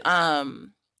should,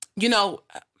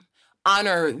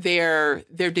 honor their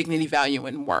dignity, value,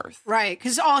 and worth. Right,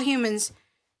 because all humans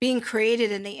being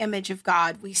created in the image of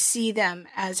God, we see them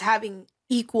as having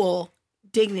equal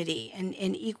dignity and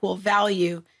equal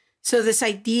value. So this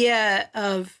idea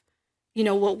of,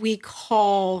 what we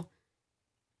call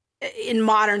in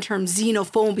modern terms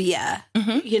xenophobia,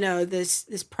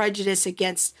 this prejudice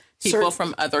against people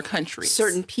from other countries,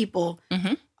 certain people.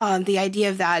 The idea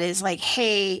of that is like,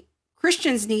 hey,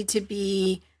 Christians need to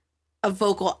be a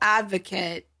vocal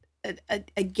advocate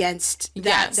against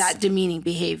that demeaning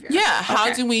behavior. Yeah.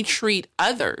 How do we treat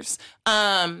others?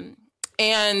 And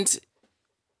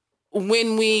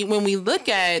when we look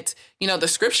at, the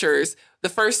scriptures, the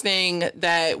first thing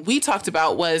that we talked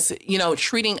about was,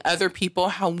 treating other people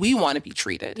how we want to be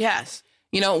treated. Yes.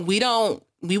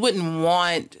 We wouldn't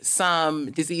want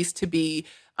some disease to be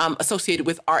associated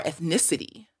with our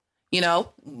ethnicity.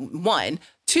 1,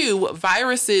 2,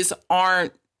 viruses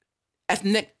aren't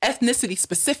ethnicity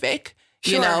specific,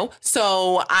 so they're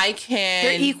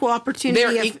equal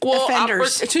opportunity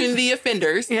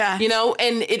offenders. Yeah.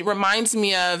 And it reminds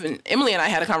me of, and Emily and I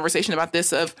had a conversation about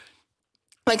this, of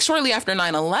like shortly after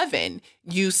 9/11,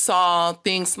 you saw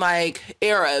things like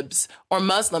Arabs or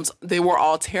Muslims, they were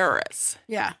all terrorists.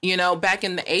 Yeah. Back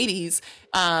in the 80s,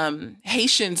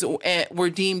 Haitians were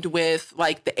deemed with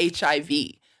like the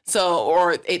HIV.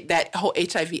 So, that whole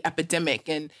HIV epidemic,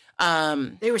 and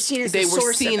they were seen as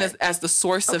the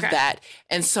source of that.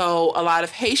 And so a lot of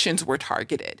Haitians were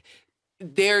targeted.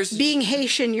 There's being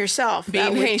Haitian yourself,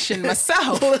 Haitian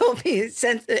myself, a little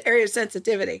area of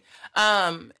sensitivity.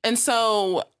 And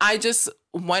so I just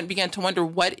began to wonder,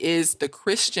 what is the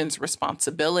Christian's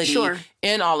responsibility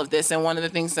in all of this? And one of the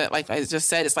things that, like I just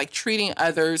said, is like treating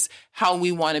others how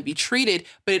we want to be treated.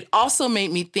 But it also made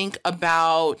me think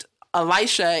about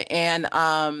Elisha and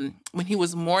when he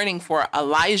was mourning for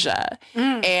Elijah,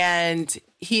 and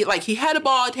he had a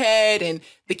bald head, and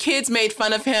the kids made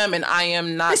fun of him. And I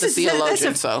am not the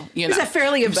theologian, so it's a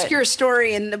fairly obscure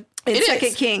story in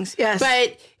 2 Kings. Yes,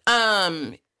 but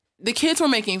the kids were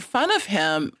making fun of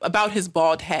him about his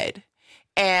bald head,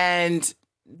 and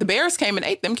the bears came and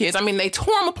ate them kids. I mean, they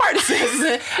tore them apart.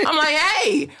 I'm like,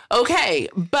 hey, okay.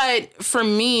 But for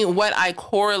me, what I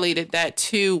correlated that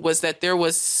to was that there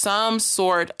was some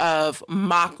sort of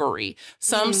mockery,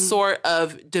 some sort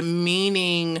of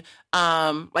demeaning,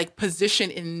 like position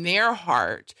in their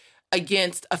heart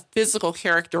against a physical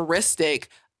characteristic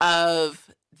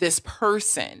of this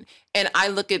person. And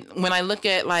when I look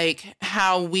at like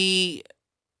how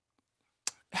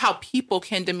people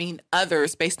can demean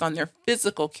others based on their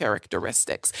physical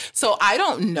characteristics. So I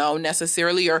don't know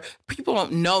necessarily, or people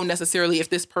don't know necessarily if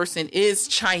this person is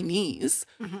Chinese,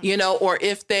 or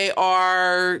if they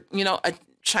are, a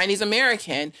Chinese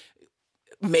American.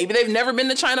 Maybe they've never been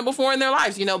to China before in their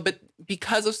lives, but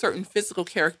because of certain physical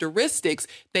characteristics,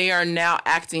 they are now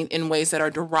acting in ways that are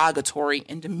derogatory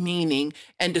and demeaning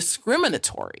and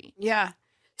discriminatory. Yeah.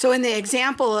 So in the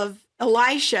example of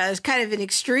Elisha is kind of an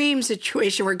extreme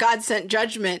situation where God sent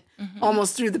judgment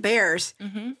almost through the bears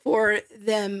for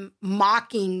them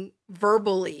mocking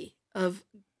verbally of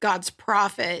God's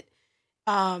prophet.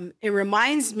 It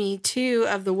reminds me, too,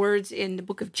 of the words in the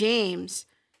book of James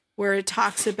where it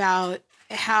talks about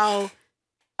how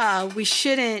we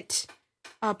shouldn't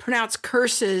pronounce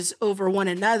curses over one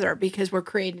another because we're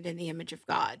created in the image of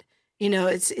God.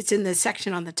 It's in the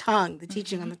section on the tongue, the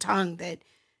teaching on the tongue, that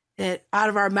out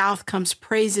of our mouth comes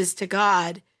praises to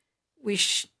God,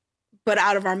 but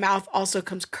out of our mouth also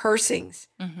comes cursings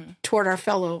toward our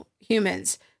fellow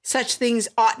humans. Such things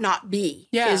ought not be,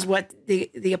 is what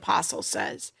the apostle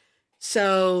says.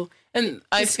 So, and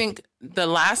I think the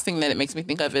last thing that it makes me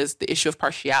think of is the issue of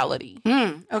partiality.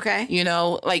 Okay.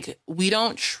 Like we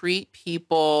don't treat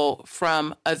people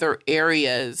from other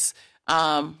areas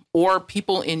or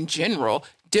people in general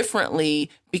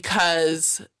differently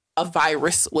because a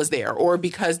virus was there or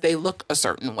because they look a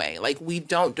certain way. Like we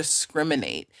don't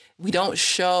discriminate. We don't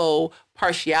show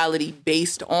partiality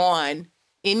based on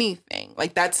anything.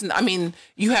 Like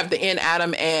you have the in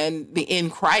Adam and the in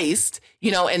Christ,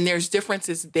 and there's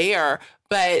differences there.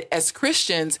 But as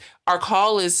Christians, our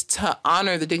call is to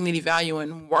honor the dignity, value,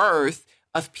 and worth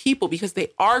of people because they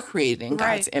are created in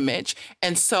God's image.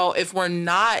 And so if we're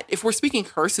speaking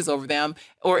curses over them,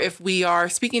 or if we are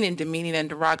speaking in demeaning and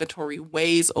derogatory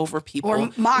ways over people, or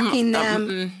mocking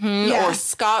them, or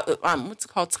what's it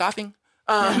called? Scoffing.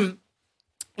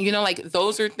 Like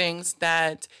those are things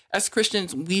that as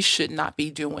Christians, we should not be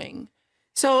doing.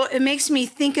 So it makes me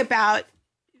think about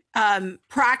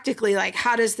practically, like,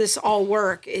 how does this all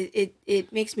work?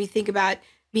 It makes me think about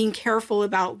being careful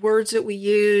about words that we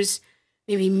use,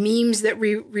 maybe memes that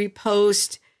we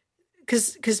repost,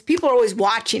 because people are always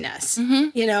watching us,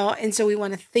 and so we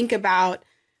want to think about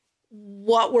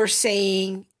what we're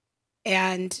saying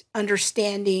and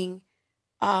understanding,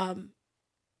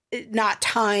 not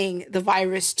tying the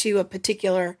virus to a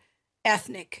particular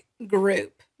ethnic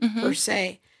group per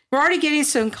se. We're already getting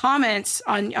some comments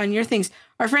on your things.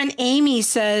 Our friend Amy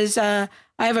says, I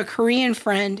have a Korean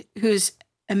friend who's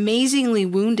amazingly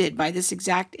wounded by this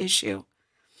exact issue.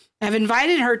 I've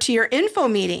invited her to your info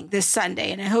meeting this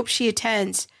Sunday, and I hope she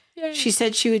attends. Yay. She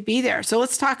said she would be there. So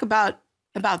let's talk about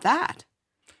that.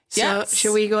 Yes. So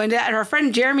should we go into that? And our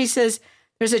friend Jeremy says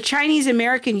there's a Chinese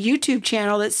American YouTube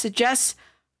channel that suggests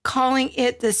calling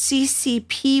it the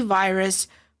CCP virus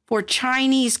for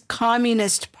Chinese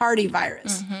Communist Party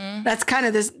virus. That's kind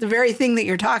of the very thing that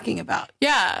you're talking about.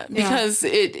 Yeah, because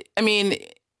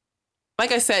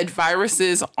like I said,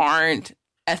 viruses aren't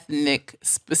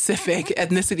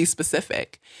ethnicity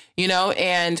specific,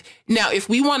 and now if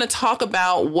we want to talk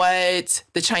about what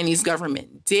the Chinese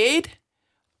government did,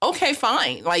 okay,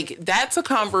 fine. Like that's a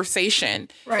conversation.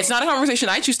 Right. It's not a conversation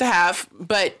I choose to have,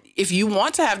 but if you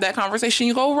want to have that conversation,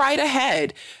 you go right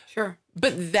ahead. Sure.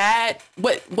 But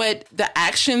what the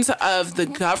actions of the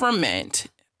government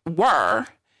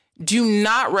do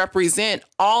not represent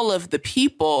all of the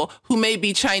people who may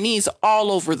be Chinese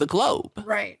all over the globe.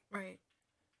 Right.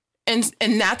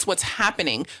 And that's what's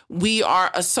happening. We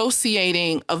are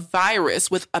associating a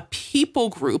virus with a people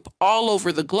group all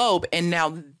over the globe. And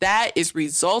now that is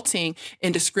resulting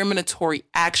in discriminatory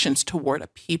actions toward a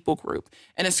people group.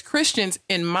 And as Christians,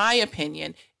 in my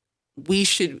opinion, we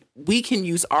can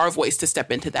use our voice to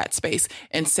step into that space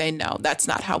and say, no, that's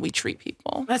not how we treat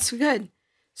people. That's good.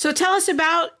 So tell us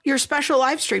about your special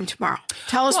live stream tomorrow.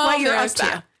 Tell us what you're up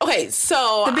to. Okay,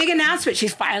 so the big announcement.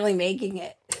 She's finally making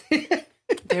it.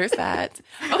 There's that.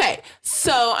 Okay,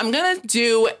 so I'm going to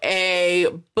do a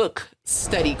book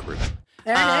study group.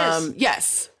 There it is.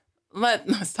 Yes.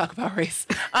 Let's talk about race.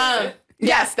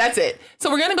 Yes, that's it. So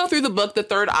we're going to go through the book, The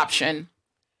Third Option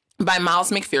by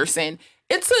Miles McPherson.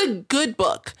 It's a good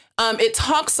book. It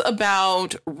talks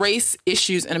about race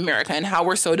issues in America and how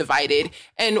we're so divided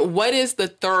and what is the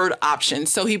third option.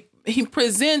 So he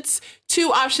presents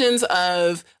two options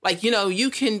of like, you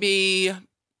can be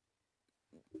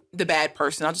the bad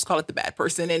person. I'll just call it the bad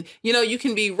person. And, you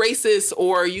can be racist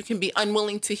or you can be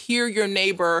unwilling to hear your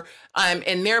neighbor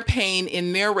and their pain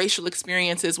in their racial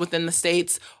experiences within the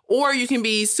states. Or you can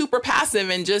be super passive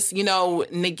and just,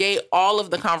 negate all of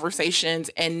the conversations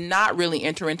and not really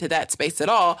enter into that space at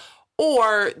all.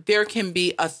 Or there can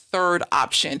be a third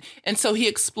option. And so he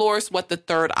explores what the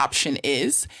third option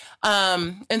is.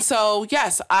 And so,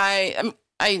 yes, I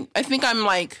think I'm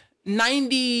like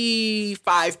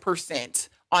 95%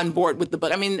 on board with the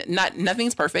book. I mean,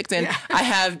 nothing's perfect. And I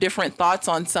have different thoughts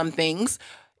on some things.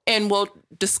 And we'll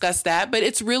discuss that. But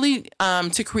it's really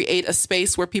to create a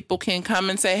space where people can come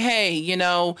and say, hey,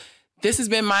 this has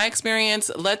been my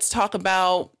experience. Let's talk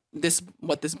about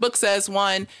what this book says,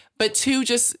 one. But two,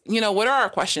 just, what are our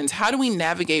questions? How do we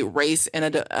navigate race in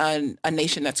a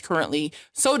nation that's currently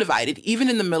so divided, even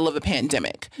in the middle of a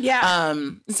pandemic? Yeah.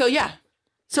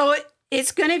 So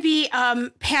it's going to be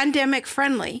pandemic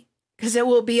friendly because it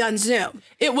will be on Zoom.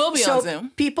 It will be on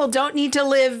Zoom. People don't need to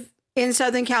live in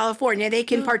Southern California. They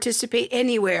can participate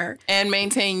anywhere. And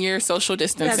maintain your social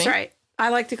distancing. That's right. I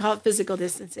like to call it physical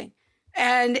distancing.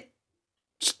 And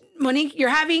Monique, you're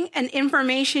having an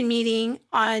information meeting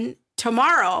on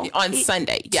tomorrow. On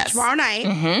Sunday, yes. Tomorrow night.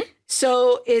 Mm-hmm.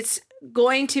 So it's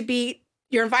going to be,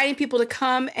 you're inviting people to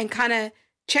come and kind of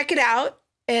check it out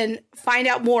and find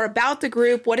out more about the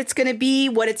group, what it's going to be,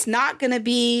 what it's not going to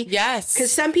be. Yes.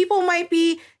 Because some people might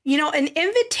be, an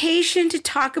invitation to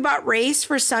talk about race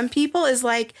for some people is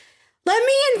like, let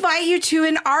me invite you to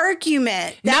an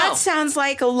argument. That sounds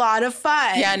like a lot of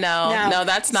fun. Yeah, no,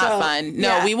 that's not fun.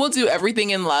 No, we will do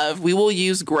everything in love. We will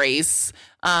use grace.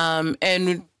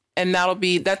 And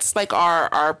that's like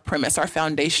our premise. Our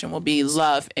foundation will be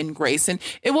love and grace. And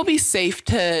it will be safe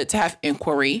to have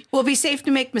inquiry. We'll be safe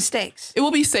to make mistakes. It will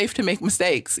be safe to make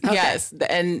mistakes. Okay. Yes.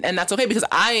 And that's okay because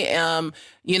I am,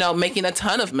 making a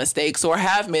ton of mistakes or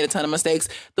have made a ton of mistakes.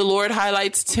 The Lord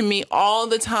highlights to me all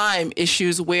the time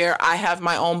issues where I have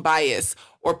my own bias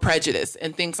or prejudice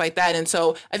and things like that. And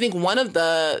so I think one of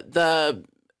the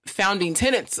founding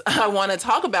tenets I want to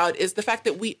talk about is the fact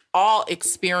that we all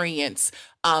experience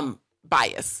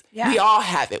bias. Yeah. We all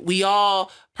have it. We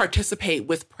all participate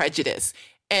with prejudice.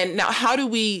 And now how do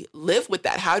we live with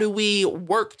that? How do we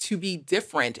work to be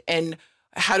different? And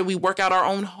how do we work out our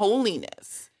own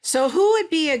holiness? So who would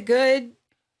be a good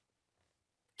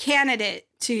candidate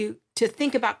to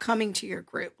think about coming to your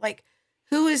group? Like,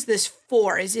 who is this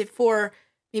for? Is it for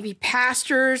maybe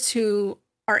pastors who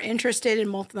are interested in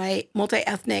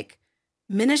multi-ethnic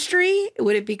ministry?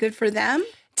 Would it be good for them?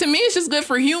 To me, it's just good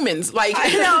for humans. Like, I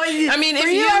know. I mean, for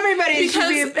everybody should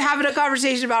be having a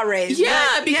conversation about race.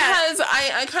 Yeah, because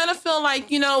I kind of feel like,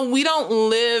 we don't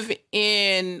live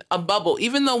in a bubble,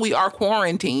 even though we are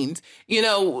quarantined.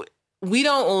 We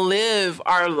don't live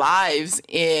our lives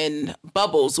in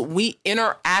bubbles. We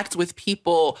interact with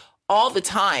people all the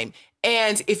time.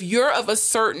 And if you're of a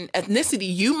certain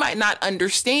ethnicity, you might not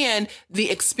understand the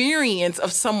experience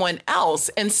of someone else.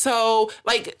 And so,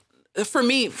 like, for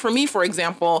me, for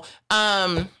example,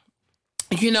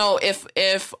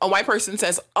 if a white person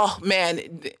says, oh,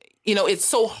 man, it's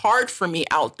so hard for me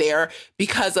out there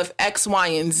because of X, Y,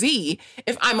 and Z.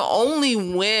 If I'm only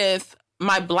with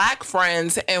my Black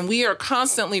friends and we are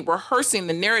constantly rehearsing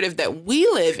the narrative that we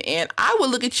live in, I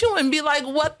would look at you and be like,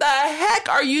 what the heck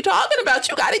are you talking about?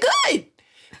 You got it good.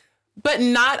 But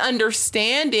not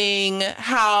understanding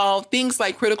how things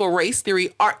like critical race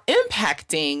theory are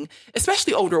impacting,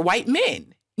 especially older white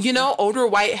men, older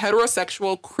white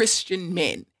heterosexual Christian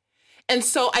men. And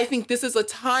so I think this is a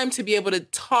time to be able to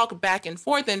talk back and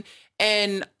forth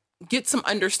and get some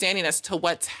understanding as to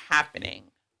what's happening.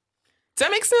 Does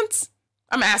that make sense?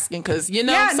 I'm asking because,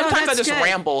 sometimes I just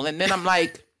ramble and then I'm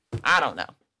like, I don't know.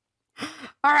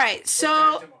 All right.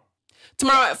 So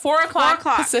tomorrow at 4 o'clock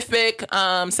Pacific,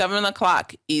 7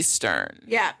 o'clock Eastern.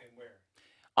 Yeah.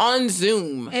 On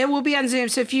Zoom. It will be on Zoom.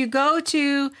 So if you go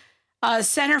to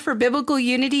Center for Biblical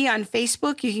Unity on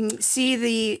Facebook, you can see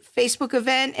the Facebook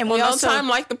event. And no time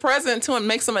like the president to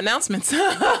make some announcements.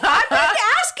 I've been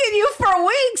asking you for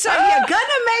weeks. Are you going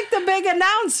to make the big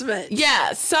announcement?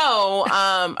 Yeah. So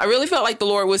I really felt like the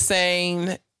Lord was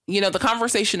saying, the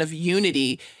conversation of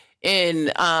unity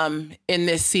in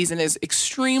this season is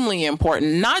extremely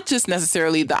important, not just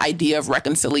necessarily the idea of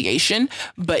reconciliation,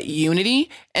 but unity.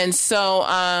 And so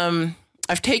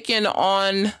I've taken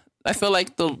on, I feel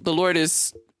like the Lord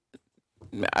is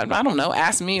I don't know,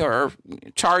 asked me or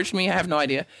charged me, I have no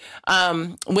idea,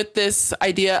 with this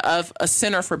idea of a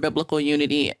Center for Biblical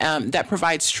Unity that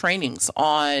provides trainings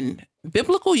on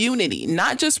biblical unity,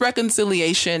 not just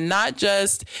reconciliation, not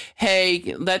just,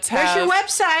 hey, let's have... There's your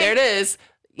website. There it is.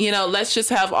 Let's just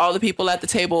have all the people at the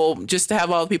table, just to have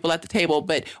all the people at the table.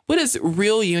 But what does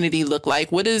real unity look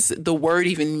like? What does the word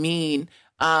even mean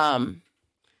the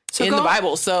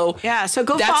Bible? So go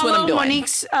that's follow what I'm doing.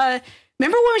 Monique's.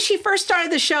 Remember when she first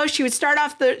started the show, she would start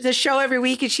off the show every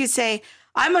week and she'd say,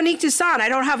 I'm Monique Toussaint. I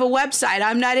don't have a website.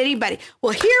 I'm not anybody.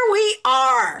 Well, here we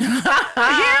are.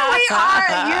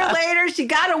 A year later, she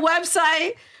got a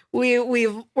website.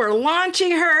 We're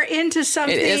launching her into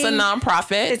something. It is a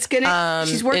nonprofit. It's gonna.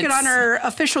 She's working on her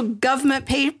official government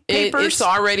papers. It's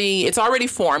already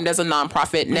formed as a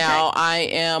nonprofit. Now I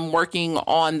am working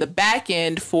on the back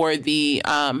end for the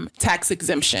tax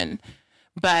exemption.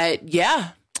 But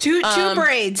yeah. Two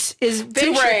braids is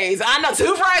big. 2 braids. I know 2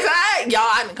 braids. Y'all,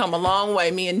 I didn't come a long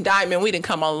way. Me and Diamond, we didn't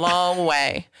come a long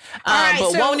way.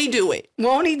 But won't he do it?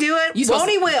 Won't he do it? Won't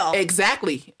he will?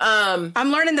 Exactly. I'm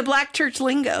learning the Black church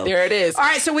lingo. There it is. All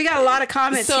right, so we got a lot of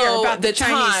comments here about the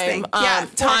Chinese thing.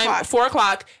 Yeah, 4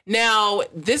 o'clock. Now,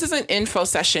 this is an info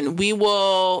session. We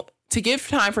will, to give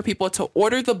time for people to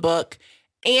order the book,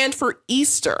 and for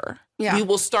Easter, we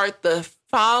will start the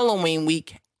following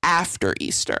week after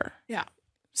Easter. Yeah.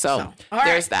 So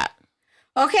there's that.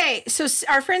 Okay, so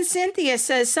our friend Cynthia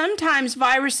says sometimes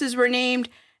viruses were named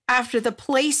after the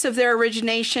place of their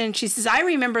origination. She says, I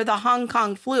remember the Hong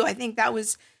Kong flu. I think that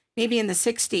was maybe in the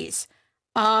 60s.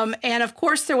 And of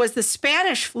course, there was the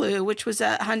Spanish flu, which was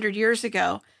 100 years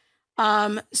ago.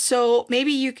 So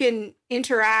maybe you can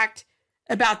interact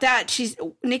about that.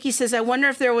 Nikki says, I wonder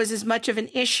if there was as much of an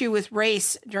issue with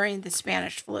race during the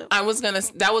Spanish flu. That was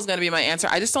gonna be my answer.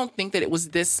 I just don't think that it was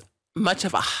this much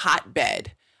of a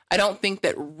hotbed. I don't think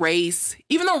that race,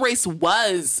 even though race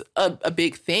was a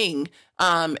big thing,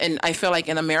 and I feel like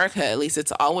in America, at least,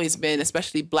 it's always been,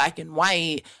 especially black and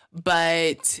white,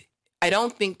 but I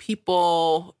don't think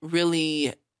people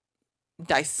really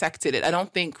dissected it. I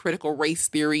don't think critical race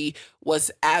theory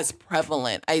was as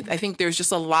prevalent. I think there's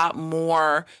just a lot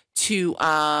more to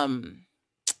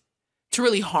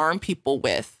really harm people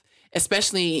with,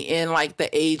 especially in like the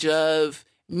age of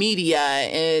media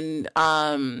and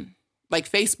like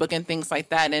Facebook and things like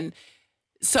that. And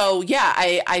so, yeah,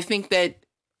 I think that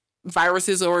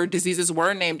viruses or diseases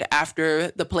were named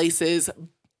after the places.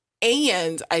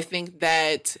 And I think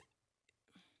that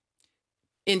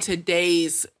in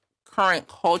today's current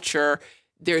culture,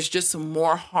 there's just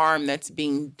more harm that's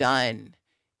being done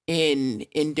in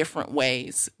different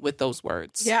ways with those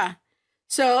words. Yeah.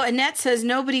 So Annette says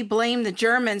nobody blamed the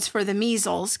Germans for the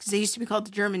measles because they used to be called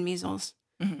the German measles.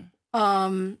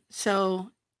 Mm-hmm.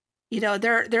 So,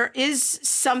 there is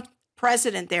some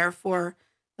precedent there for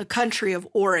the country of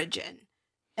origin.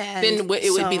 And then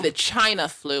it would be the China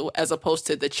flu as opposed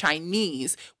to the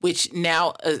Chinese, which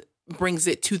now brings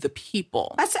it to the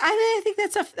people. I think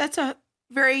that's a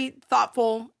very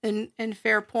thoughtful and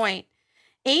fair point.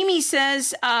 Amy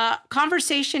says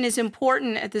conversation is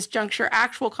important at this juncture.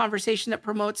 Actual conversation that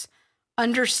promotes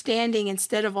understanding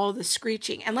instead of all the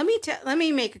screeching. And let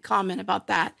me make a comment about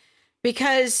that,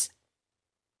 because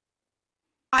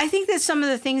I think that some of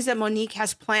the things that Monique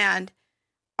has planned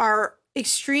are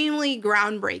extremely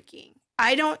groundbreaking.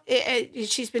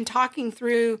 She's been talking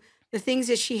through the things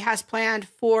that she has planned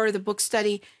for the book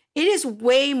study. It is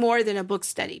way more than a book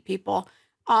study, people.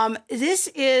 This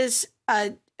is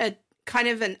a kind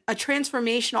of a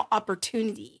transformational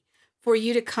opportunity for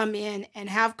you to come in and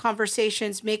have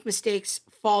conversations, make mistakes,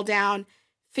 fall down,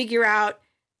 figure out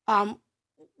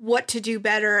what to do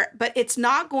better. But it's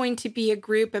not going to be a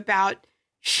group about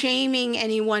shaming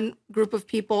any one group of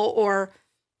people or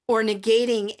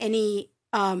negating any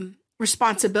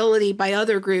responsibility by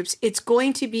other groups. It's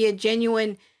going to be a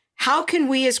genuine, how can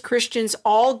we as Christians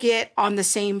all get on the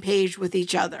same page with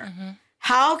each other? Mm-hmm.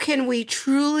 How can we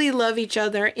truly love each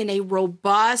other in a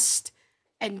robust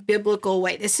and biblical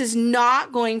way? This is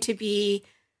not going to be,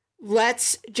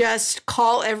 let's just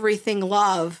call everything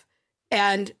love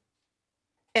and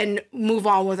move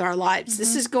on with our lives. Mm-hmm.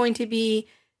 This is going to be,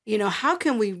 how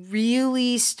can we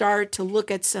really start to look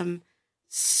at some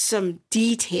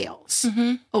details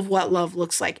mm-hmm. of what love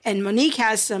looks like? And Monique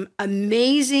has some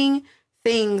amazing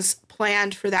things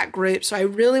planned for that group. So I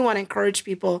really want to encourage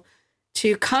people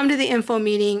to come to the info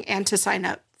meeting and to sign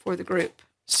up for the group.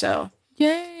 So,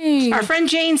 yay. Our friend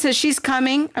Jane says she's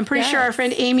coming. I'm pretty sure our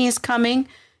friend Amy is coming.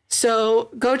 So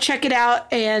go check it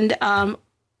out. And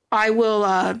I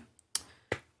will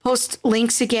post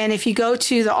links again. If you go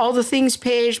to the All the Things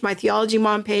page, my Theology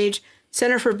Mom page,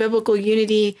 Center for Biblical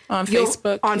Unity On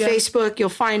Facebook. On Facebook, you'll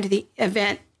find the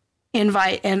event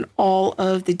invite and all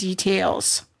of the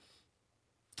details.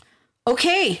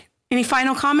 Okay. Any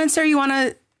final comments there you want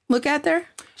to look at there,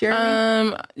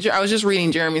 Jeremy? I was just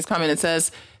reading Jeremy's comment. It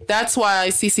says, that's why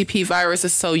CCP virus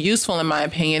is so useful, in my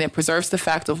opinion. It preserves the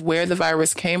fact of where the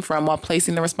virus came from while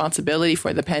placing the responsibility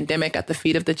for the pandemic at the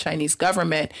feet of the Chinese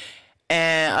government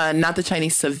and not the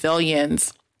Chinese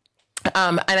civilians.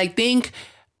 And I think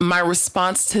my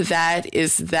response to that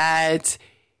is that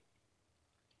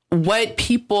what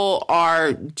people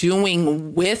are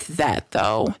doing with that,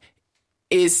 though,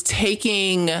 is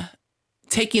taking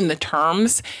the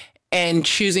terms and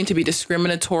choosing to be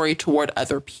discriminatory toward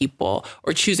other people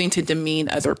or choosing to demean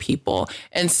other people.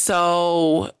 And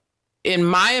so, in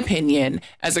my opinion,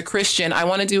 as a Christian, I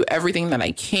want to do everything that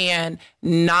I can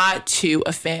not to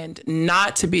offend,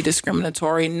 not to be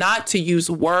discriminatory, not to use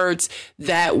words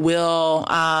that will,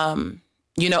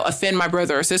 offend my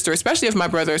brother or sister, especially if my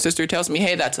brother or sister tells me,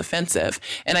 hey, that's offensive.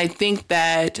 And I think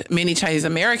that many Chinese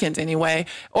Americans anyway,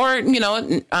 or,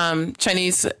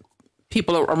 Chinese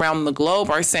people around the globe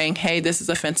are saying, hey, this is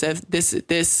offensive.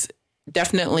 This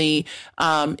definitely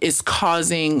is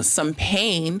causing some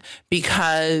pain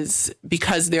because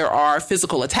there are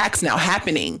physical attacks now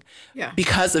happening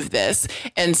because of this.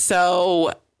 And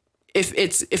so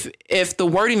if the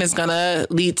wording is going to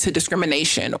lead to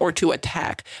discrimination or to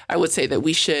attack, I would say that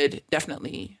we should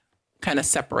definitely kind of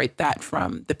separate that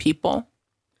from the people.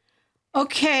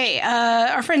 Okay.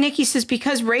 Our friend Nikki says,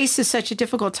 because race is such a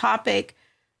difficult topic,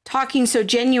 talking so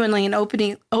genuinely and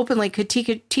openly could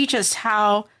teach us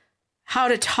how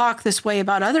to talk this way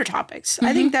about other topics. Mm-hmm.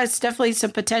 I think that's definitely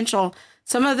some potential.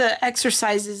 Some of the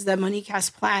exercises that Monique has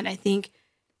planned, I think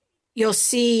you'll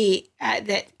see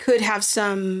that could have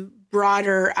some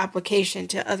broader application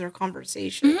to other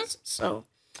conversations. Mm-hmm. So,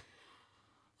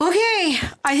 okay,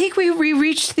 I think we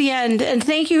reached the end. And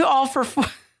thank you all for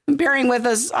bearing with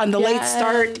us on the late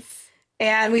start.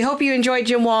 And we hope you enjoyed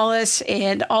Jim Wallace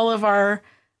and all of our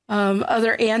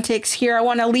other antics here. I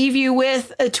want to leave you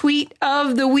with a tweet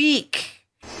of the week.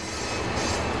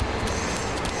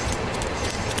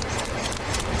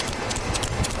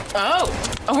 Oh,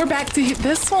 we're back to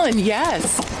this one.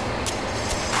 Yes.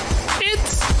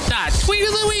 It's the tweet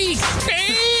of the week.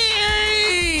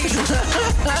 Hey!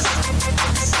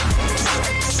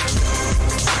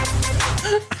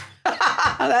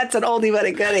 That's an oldie but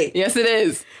a goodie. Yes, it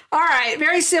is. All right,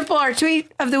 very simple. Our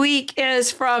tweet of the week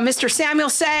is from Mr. Samuel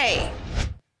Say.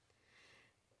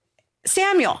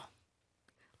 Samuel,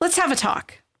 let's have a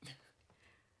talk.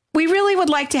 We really would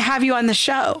like to have you on the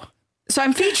show. So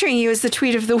I'm featuring you as the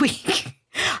tweet of the week.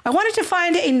 I wanted to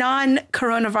find a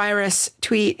non-coronavirus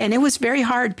tweet, and it was very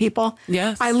hard, people.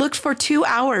 Yes. I looked for 2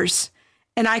 hours,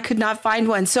 and I could not find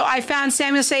one. So I found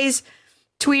Samuel Say's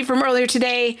tweet from earlier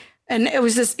today, and it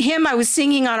was this hymn I was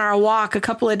singing on our walk a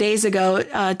couple of days ago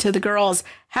to the girls.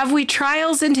 Have we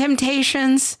trials and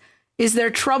temptations? Is there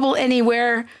trouble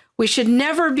anywhere? We should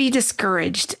never be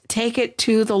discouraged. Take it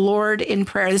to the Lord in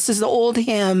prayer. This is the old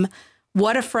hymn,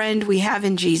 What a Friend We Have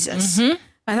in Jesus. Mm-hmm.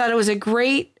 I thought it was a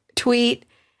great tweet.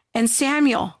 And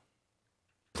Samuel,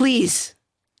 please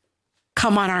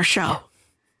come on our show.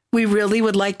 We really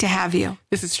would like to have you.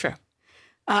 This is true.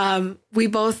 We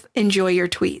both enjoy your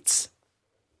tweets.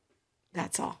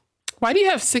 That's all. Why do you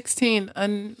have 16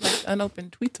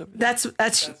 unopened tweets over there?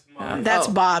 That's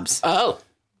Bob's. Oh,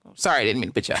 sorry. I didn't mean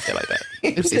to put you out there like that.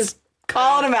 Just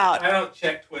calling him out. I don't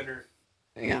check Twitter.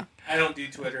 Yeah. I don't do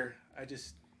Twitter. I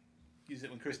just use it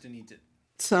when Krista needs it.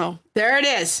 So there it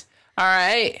is. All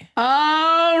right.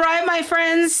 All right, my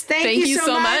friends. Thank you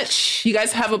so much. You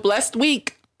guys have a blessed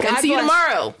week. God and see bless. you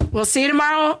tomorrow. We'll see you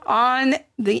tomorrow on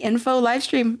the Info live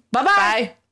stream. Bye-bye. Bye.